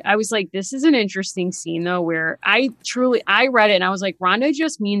 But I was like, this is an interesting scene though, where I read it and I was like, Rhonda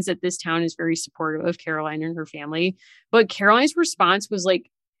just means that this town is very supportive of Caroline and her family. But Caroline's response was like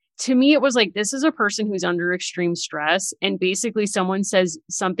to me, it was like, this is a person who's under extreme stress. And basically someone says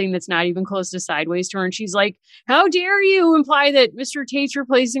something that's not even close to sideways to her. And she's like, how dare you imply that Mr. Tate's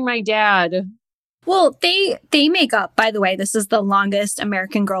replacing my dad? Well, they make up, by the way, this is the longest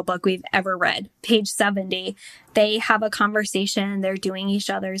American Girl book we've ever read. Page 70. They have a conversation. They're doing each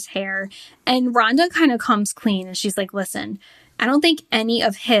other's hair. And Rhonda kind of comes clean and she's like, listen, I don't think any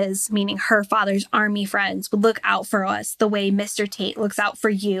of his, meaning her father's army friends, would look out for us the way Mr. Tate looks out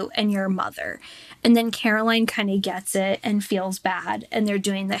for you and your mother. And then Caroline kind of gets it and feels bad. And they're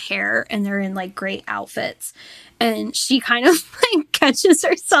doing the hair and they're in like great outfits. And she kind of like catches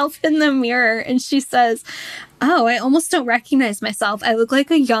herself in the mirror and she says, oh, I almost don't recognize myself. I look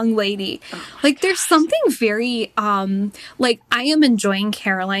like a young lady. Like there's something very, like I am enjoying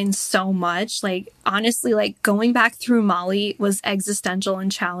Caroline so much. Like honestly, like going back through Molly was existential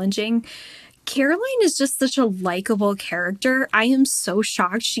and challenging. Caroline is just such a likable character. I am so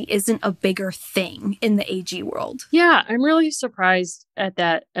shocked she isn't a bigger thing in the AG world. Yeah, I'm really surprised at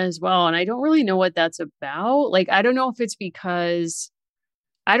that as well. And I don't really know what that's about. Like, I don't know if it's because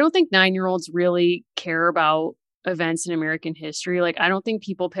I don't think 9-year-olds really care about events in American history. Like, I don't think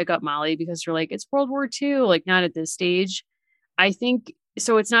people pick up Molly because they're like, it's World War II, like not at this stage. I think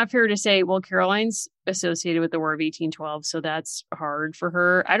so. It's not fair to say, well, Caroline's associated with the War of 1812, so that's hard for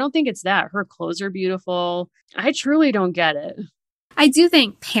her. I don't think it's that. Her clothes are beautiful. I truly don't get it. I do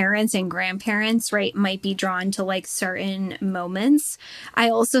think parents and grandparents, right, might be drawn to like certain moments. I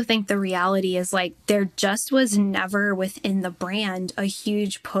also think the reality is like there just was never within the brand a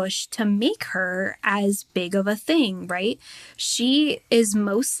huge push to make her as big of a thing, right? She is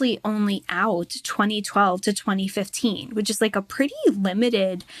mostly only out 2012 to 2015, which is like a pretty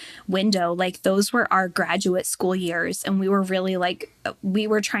limited window. Like those were our graduate school years. And we were really like, we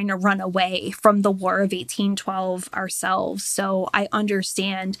were trying to run away from the War of 1812 ourselves. So I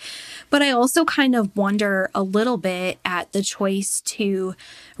understand, but I also kind of wonder a little bit at the choice to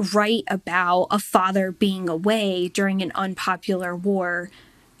write about a father being away during an unpopular war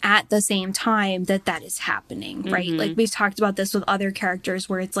at the same time that is happening, right? Mm-hmm. Like we've talked about this with other characters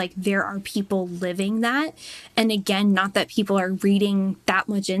where it's like there are people living that. And again, not that people are reading that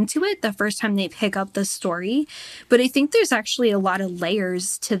much into it the first time they pick up the story, but I think there's actually a lot of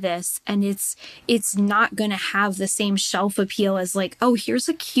layers to this and it's not going to have the same shelf appeal as like, oh, here's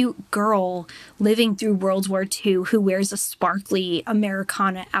a cute girl living through World War II who wears a sparkly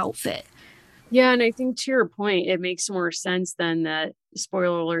Americana outfit. Yeah, and I think to your point, it makes more sense than that,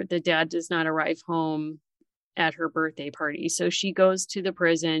 spoiler alert, the dad does not arrive home at her birthday party. So she goes to the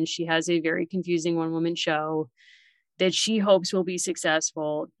prison. She has a very confusing one-woman show that she hopes will be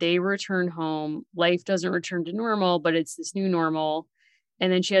successful. They return home. Life doesn't return to normal, but it's this new normal. And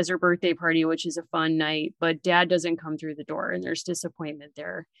then she has her birthday party, which is a fun night, but dad doesn't come through the door and there's disappointment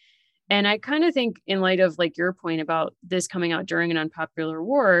there. And I kind of think in light of like your point about this coming out during an unpopular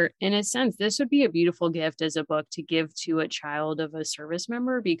war, in a sense, this would be a beautiful gift as a book to give to a child of a service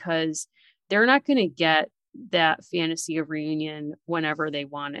member because they're not going to get that fantasy of reunion whenever they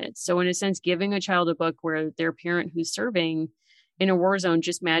want it. So in a sense, giving a child a book where their parent who's serving in a war zone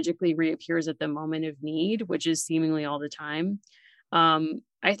just magically reappears at the moment of need, which is seemingly all the time.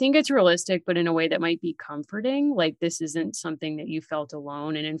 I think it's realistic, but in a way that might be comforting. Like this isn't something that you felt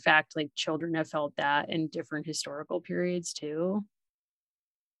alone. And in fact, like children have felt that in different historical periods too.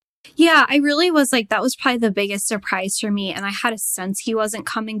 Yeah, I really was like, that was probably the biggest surprise for me. And I had a sense he wasn't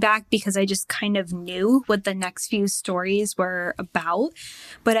coming back because I just kind of knew what the next few stories were about.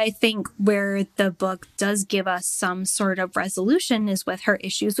 But I think where the book does give us some sort of resolution is with her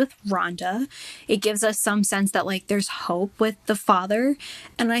issues with Rhonda. It gives us some sense that like there's hope with the father.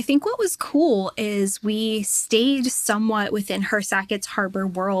 And I think what was cool is we stayed somewhat within her Sackett's Harbor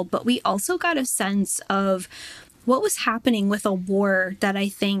world, but we also got a sense of what was happening with a war that I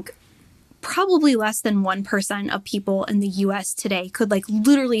think probably less than 1% of people in the US today could like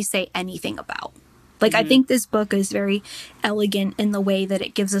literally say anything about. Like, I think this book is very elegant in the way that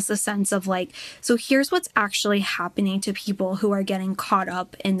it gives us a sense of like, so here's what's actually happening to people who are getting caught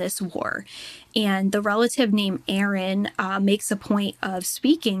up in this war. And the relative named Aaron makes a point of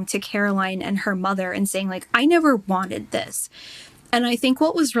speaking to Caroline and her mother and saying like, I never wanted this. And I think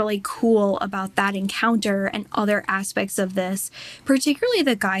what was really cool about that encounter and other aspects of this, particularly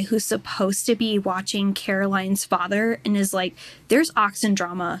the guy who's supposed to be watching Caroline's father and is like, there's oxen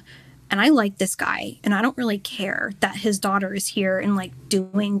drama. And I like this guy. And I don't really care that his daughter is here and like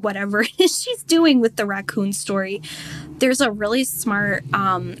doing whatever it is she's doing with the raccoon story. there's a really smart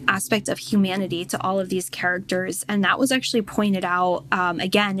aspect of humanity to all of these characters. And that was actually pointed out,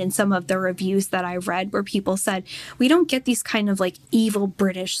 again, in some of the reviews that I read, where people said, we don't get these kind of like evil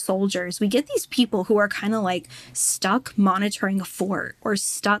British soldiers. We get these people who are kind of like stuck monitoring a fort or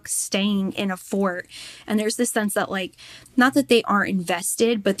stuck staying in a fort. And there's this sense that like, not that they aren't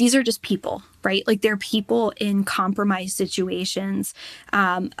invested, but these are just people, right? Like they're people in compromised situations.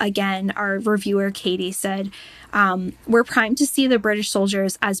 Again, our reviewer, Katie, said, we're primed to see the British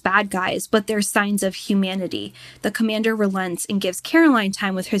soldiers as bad guys, but there's signs of humanity. The commander relents and gives Caroline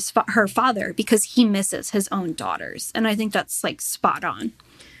time with her father because he misses his own daughters. And I think that's like spot on.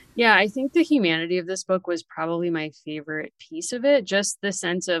 Yeah, I think the humanity of this book was probably my favorite piece of it. Just the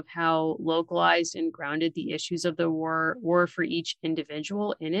sense of how localized and grounded the issues of the war were for each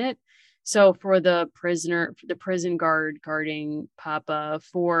individual in it. So for the prison guard guarding Papa,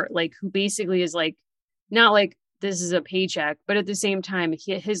 for like, who basically is like, not like this is a paycheck, but at the same time,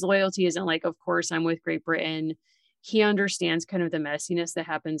 his loyalty isn't like, of course, I'm with Great Britain. He understands kind of the messiness that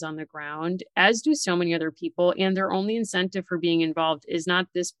happens on the ground, as do so many other people. And their only incentive for being involved is not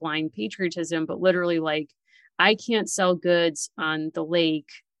this blind patriotism, but literally like, I can't sell goods on the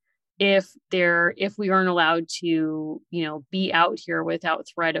lake if we aren't allowed to, be out here without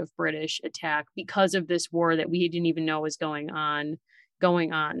threat of British attack because of this war that we didn't even know was going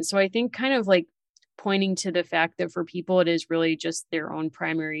on. So I think kind of like pointing to the fact that for people, it is really just their own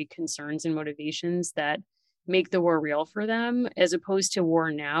primary concerns and motivations that make the war real for them, as opposed to war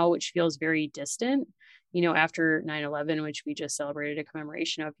now, which feels very distant. After 9/11, which we just celebrated a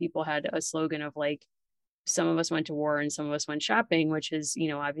commemoration of, people had a slogan of like, some of us went to war and some of us went shopping, which is,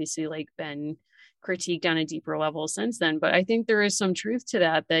 obviously like been critiqued on a deeper level since then. But I think there is some truth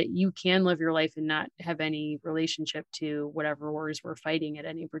to that you can live your life and not have any relationship to whatever wars we're fighting at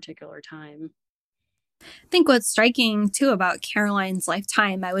any particular time. I think what's striking too about Caroline's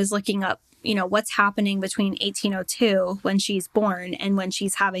lifetime, I was looking up, what's happening between 1802 when she's born and when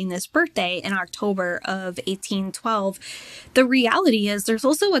she's having this birthday in October of 1812. The reality is there's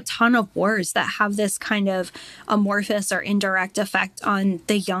also a ton of wars that have this kind of amorphous or indirect effect on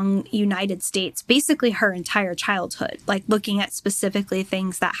the young United States, basically her entire childhood. Like looking at specifically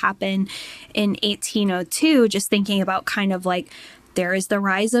things that happen in 1802, just thinking about kind of like, there is the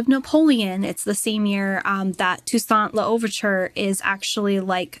rise of Napoleon. It's the same year that Toussaint L'Ouverture is actually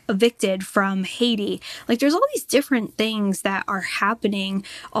like evicted from Haiti. Like there's all these different things that are happening.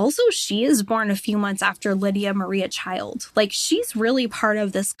 Also, she is born a few months after Lydia Maria Child. Like she's really part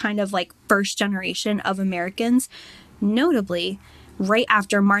of this kind of like first generation of Americans, notably right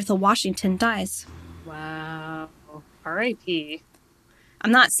after Martha Washington dies. Wow. R.I.P.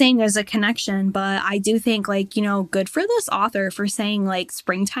 I'm not saying there's a connection, but I do think like, good for this author for saying like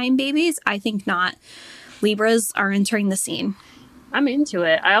springtime babies. I think not. Libras are entering the scene. I'm into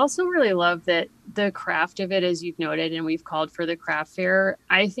it. I also really love that the craft of it, as you've noted, and we've called for the craft fair.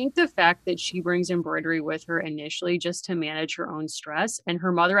 I think the fact that she brings embroidery with her initially just to manage her own stress, and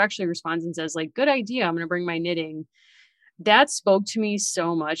her mother actually responds and says like, good idea, I'm going to bring my knitting. That spoke to me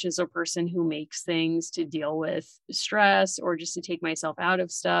so much as a person who makes things to deal with stress or just to take myself out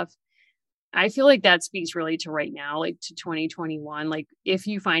of stuff. I feel like that speaks really to right now, like to 2021. Like if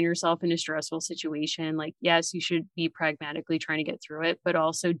you find yourself in a stressful situation, like, yes, you should be pragmatically trying to get through it, but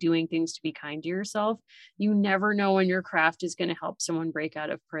also doing things to be kind to yourself. You never know when your craft is going to help someone break out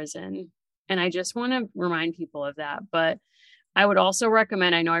of prison. And I just want to remind people of that. But I would also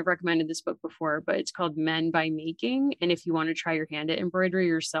recommend, I know I've recommended this book before, but it's called Men by Making. And if you want to try your hand at embroidery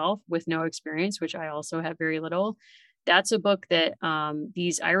yourself with no experience, which I also have very little, that's a book that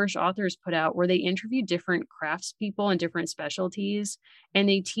these Irish authors put out where they interview different craftspeople and different specialties, and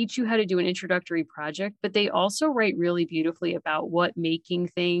they teach you how to do an introductory project, but they also write really beautifully about what making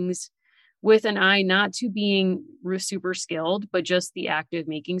things with an eye not to being super skilled, but just the act of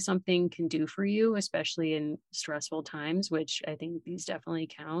making something can do for you, especially in stressful times, which I think these definitely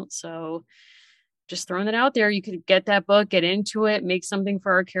count. So just throwing that out there, you could get that book, get into it, make something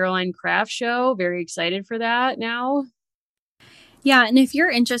for our Caroline Craft Show. Very excited for that now. Yeah, and if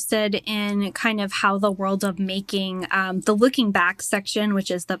you're interested in kind of how the world of making, the looking back section, which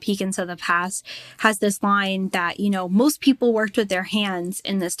is the peek into the past, has this line that, most people worked with their hands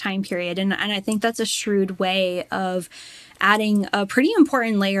in this time period. And I think that's a shrewd way of adding a pretty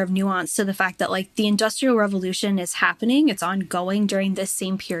important layer of nuance to the fact that like the Industrial Revolution is happening, it's ongoing during this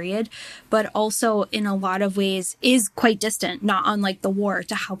same period, but also in a lot of ways is quite distant, not unlike the war,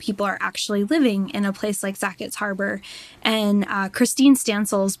 to how people are actually living in a place like Sackett's Harbor. And Christine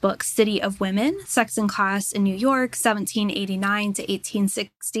Stansel's book, City of Women, Sex and Class in New York, 1789 to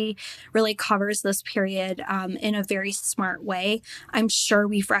 1860, really covers this period in a very smart way. I'm sure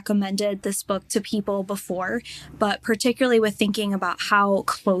we've recommended this book to people before, but particularly with thinking about how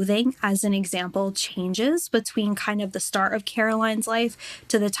clothing, as an example, changes between kind of the start of Caroline's life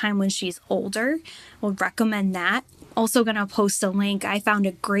to the time when she's older. We'll recommend that. Also going to post a link. I found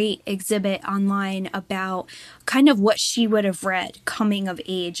a great exhibit online about kind of what she would have read coming of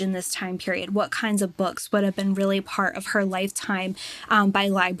age in this time period, what kinds of books would have been really part of her lifetime by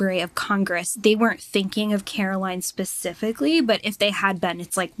Library of Congress. They weren't thinking of Caroline specifically, but if they had been,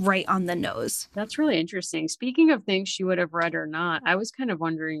 it's like right on the nose. That's really interesting. Speaking of things she would have read or not, I was kind of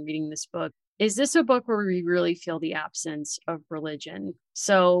wondering reading this book, is this a book where we really feel the absence of religion?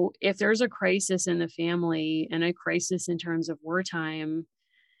 So if there's a crisis in the family and a crisis in terms of wartime,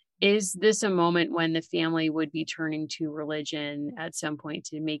 is this a moment when the family would be turning to religion at some point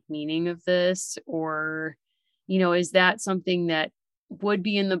to make meaning of this? Or, is that something that would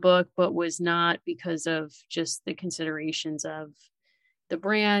be in the book, but was not because of just the considerations of the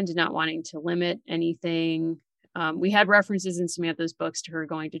brand, not wanting to limit anything? We had references in Samantha's books to her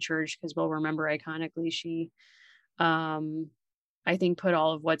going to church because we'll remember iconically she, I think, put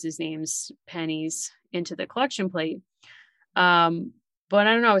all of what's his name's pennies into the collection plate. But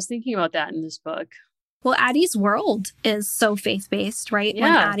I don't know. I was thinking about that in this book. Well, Addie's world is so faith-based, right? Yeah.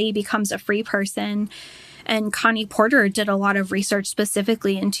 When Addie becomes a free person. And Connie Porter did a lot of research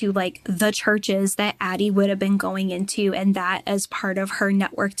specifically into like the churches that Addie would have been going into, and that as part of her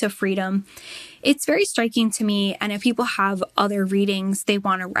network to freedom. It's very striking to me. And if people have other readings they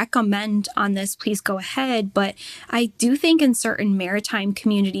want to recommend on this, please go ahead. But I do think in certain maritime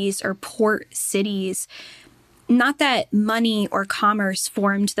communities or port cities, not that money or commerce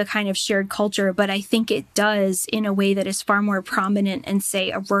formed the kind of shared culture, but I think it does in a way that is far more prominent in,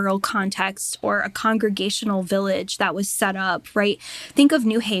 say, a rural context or a congregational village that was set up, right? Think of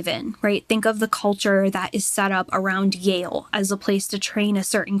New Haven, right? Think of the culture that is set up around Yale as a place to train a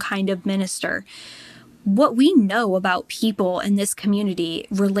certain kind of minister. What we know about people in this community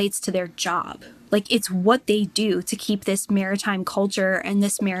relates to their job. Like, it's what they do to keep this maritime culture and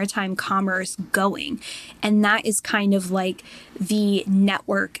this maritime commerce going. And that is kind of like the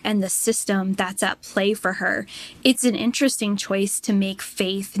network and the system that's at play for her. It's an interesting choice to make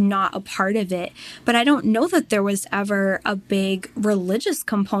faith not a part of it. But I don't know that there was ever a big religious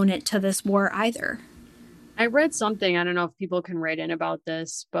component to this war either. I read something, I don't know if people can write in about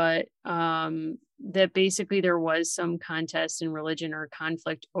this, but that basically there was some contest in religion or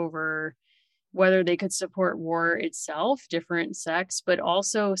conflict over whether they could support war itself, different sects, but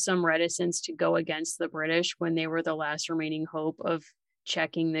also some reticence to go against the British when they were the last remaining hope of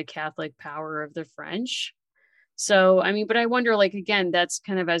checking the Catholic power of the French. So, I mean, but I wonder, like, again, that's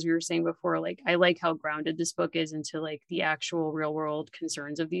kind of, as we were saying before, like, I like how grounded this book is into like the actual real world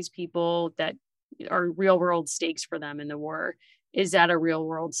concerns of these people that are real world stakes for them in the war. Is that a real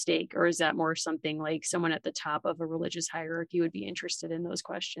world stake, or is that more something like someone at the top of a religious hierarchy would be interested in those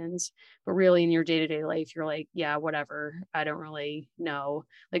questions? But really in your day-to-day life, you're like, yeah, whatever. I don't really know.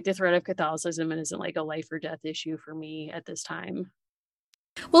 Like the threat of Catholicism isn't like a life or death issue for me at this time.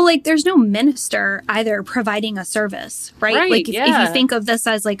 Well, like there's no minister either providing a service, right? Like if you think of this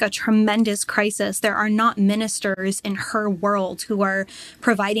as like a tremendous crisis, there are not ministers in her world who are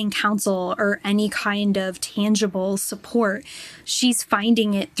providing counsel or any kind of tangible support. She's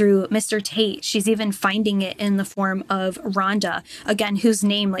finding it through Mr. Tate. She's even finding it in the form of Rhonda, again, whose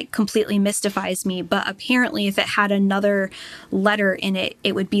name like completely mystifies me. But apparently if it had another letter in it,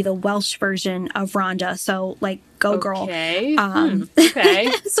 it would be the Welsh version of Rhonda. So like, go girl. Okay. Okay.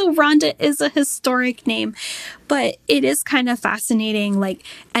 So Rhonda is a historic name, but it is kind of fascinating. Like,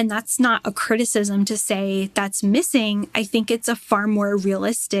 and that's not a criticism to say that's missing. I think it's a far more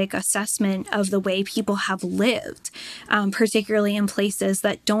realistic assessment of the way people have lived, particularly in places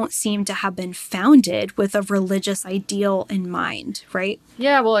that don't seem to have been founded with a religious ideal in mind, right?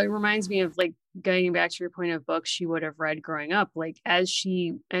 Yeah. Well, it reminds me of like, going back to your point of books she would have read growing up, like as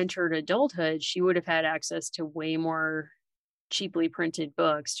she entered adulthood, she would have had access to way more cheaply printed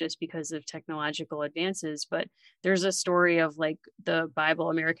books just because of technological advances. But there's a story of like the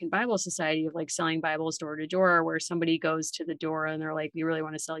American Bible Society of like selling Bibles door to door, where somebody goes to the door and they're like, we really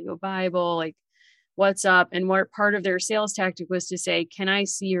want to sell you a Bible. Like, what's up? And what part of their sales tactic was to say, can I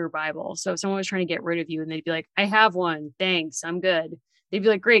see your Bible? So if someone was trying to get rid of you and they'd be like, I have one. Thanks. I'm good. They'd be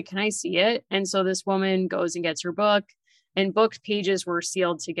like, great. Can I see it? And so this woman goes and gets her book, and book pages were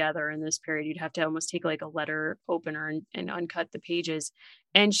sealed together in this period. You'd have to almost take like a letter opener and uncut the pages.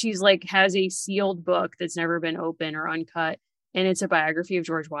 And she's like, has a sealed book that's never been opened or uncut. And it's a biography of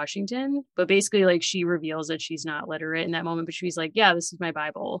George Washington. But basically, like, she reveals that she's not literate in that moment, but she's like, yeah, this is my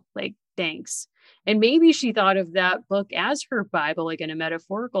Bible. Like, thanks. And maybe she thought of that book as her Bible, like in a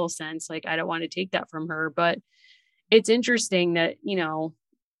metaphorical sense. Like, I don't want to take that from her. But it's interesting that, you know,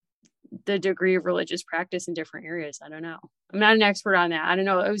 the degree of religious practice in different areas. I don't know. I'm not an expert on that. I don't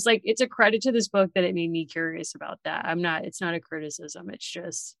know. It was like, it's a credit to this book that it made me curious about that. It's not a criticism. It's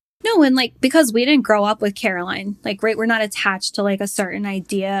just. No, and like, because we didn't grow up with Caroline, like, right, we're not attached to like a certain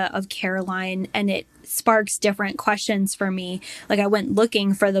idea of Caroline, and it sparks different questions for me. Like, I went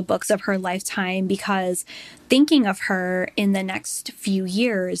looking for the books of her lifetime because thinking of her in the next few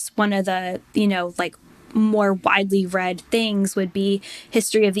years, one of the, you know, like, more widely read things would be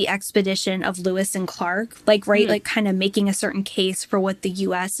History of the Expedition of Lewis and Clark, like, right, like kind of making a certain case for what the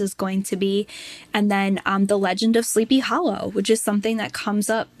US is going to be. And then The Legend of Sleepy Hollow, which is something that comes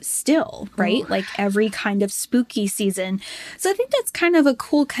up still, right? Like every kind of spooky season. So I think that's kind of a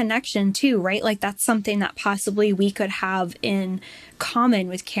cool connection too, right? Like, that's something that possibly we could have in common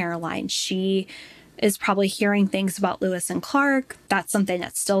with Caroline. She is probably hearing things about Lewis and Clark. That's something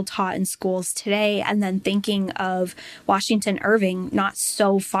that's still taught in schools today. And then thinking of Washington Irving, not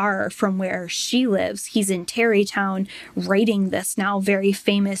so far from where she lives. He's in Tarrytown writing this now very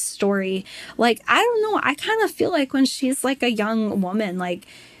famous story. Like, I don't know. I kind of feel like when she's like a young woman, like,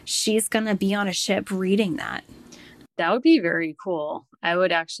 she's going to be on a ship reading that. That would be very cool. I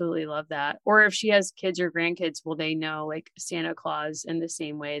would absolutely love that. Or if she has kids or grandkids, will they know like Santa Claus in the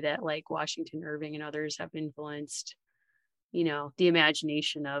same way that like Washington Irving and others have influenced, you know, the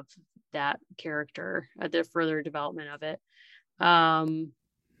imagination of that character, the further development of it,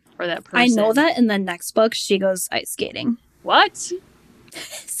 or that person. I know that in the next book, she goes ice skating. What?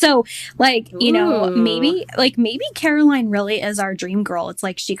 So, like, you know, maybe Caroline really is our dream girl. It's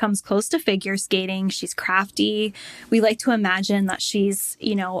like she comes close to figure skating. She's crafty. We like to imagine that she's,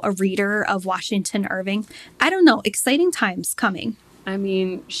 you know, a reader of Washington Irving. I don't know. Exciting times coming. I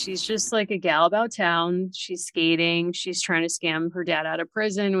mean, she's just like a gal about town. She's skating. She's trying to scam her dad out of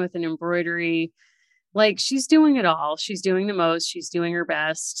prison with an embroidery. Like, she's doing it all. She's doing the most. She's doing her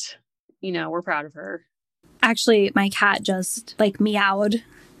best. You know, we're proud of her. Actually, my cat just like meowed.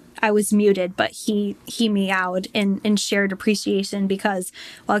 I was muted, but he meowed in shared appreciation because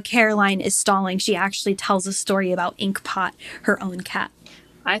while Caroline is stalling, she actually tells a story about Inkpot, her own cat.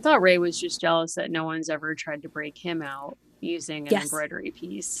 I thought Ray was just jealous that no one's ever tried to break him out using an embroidery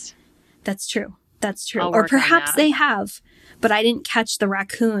piece. That's true. That's true. Or perhaps they have, but I didn't catch the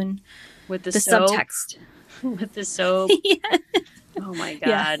raccoon with the subtext. With the soap. Yeah. Oh my God.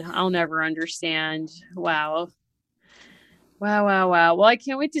 Yeah. I'll never understand. Wow. Well, I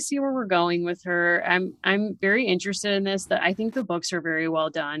can't wait to see where we're going with her. I'm very interested in this. That I think the books are very well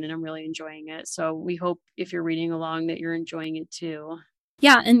done and I'm really enjoying it. So we hope if you're reading along that you're enjoying it too.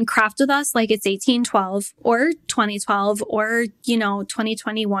 Yeah, and craft with us like it's 1812 or 2012 or, you know,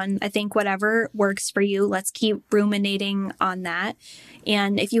 2021. I think whatever works for you. Let's keep ruminating on that.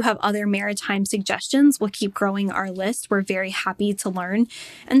 And if you have other maritime suggestions, we'll keep growing our list. We're very happy to learn.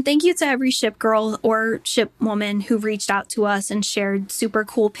 And thank you to every ship girl or ship woman who reached out to us and shared super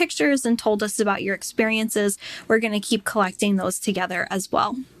cool pictures and told us about your experiences. We're going to keep collecting those together as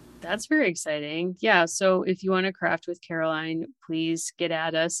well. That's very exciting. Yeah. So if you want to craft with Caroline, please get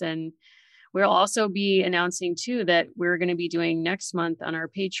at us. And we'll also be announcing too that we're going to be doing next month on our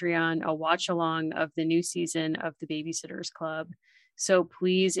Patreon a watch along of the new season of the Babysitters Club. So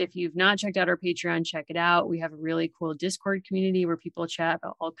please, if you've not checked out our Patreon, check it out. We have a really cool Discord community where people chat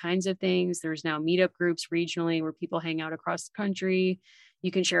about all kinds of things. There's now meetup groups regionally where people hang out across the country.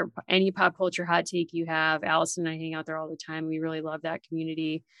 You can share any pop culture hot take you have. Allison and I hang out there all the time. We really love that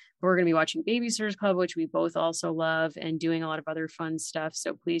community. We're going to be watching Babysitters Club, which we both also love, and doing a lot of other fun stuff.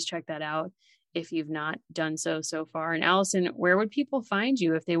 So please check that out if you've not done so far. And Allison, where would people find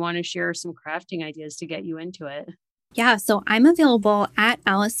you if they want to share some crafting ideas to get you into it? Yeah, so I'm available at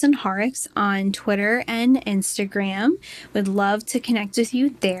Allison Horrocks on Twitter and Instagram. Would love to connect with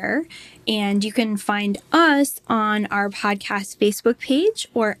you there. And you can find us on our podcast Facebook page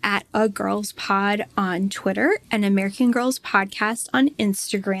or at A Girls Pod on Twitter and American Girls Podcast on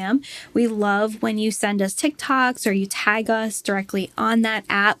Instagram. We love when you send us TikToks or you tag us directly on that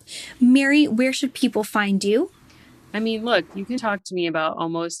app. Mary, where should people find you? I mean, look, you can talk to me about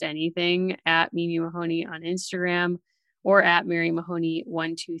almost anything at Mimi Mahoney on Instagram or at Mary Mahoney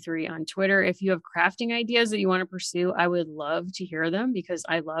 123 on Twitter. If you have crafting ideas that you want to pursue, I would love to hear them because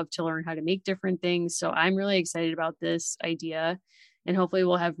I love to learn how to make different things. So I'm really excited about this idea, and hopefully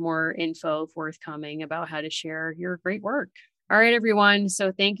we'll have more info forthcoming about how to share your great work. All right, everyone.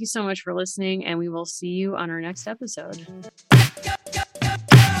 So thank you so much for listening, and we will see you on our next episode.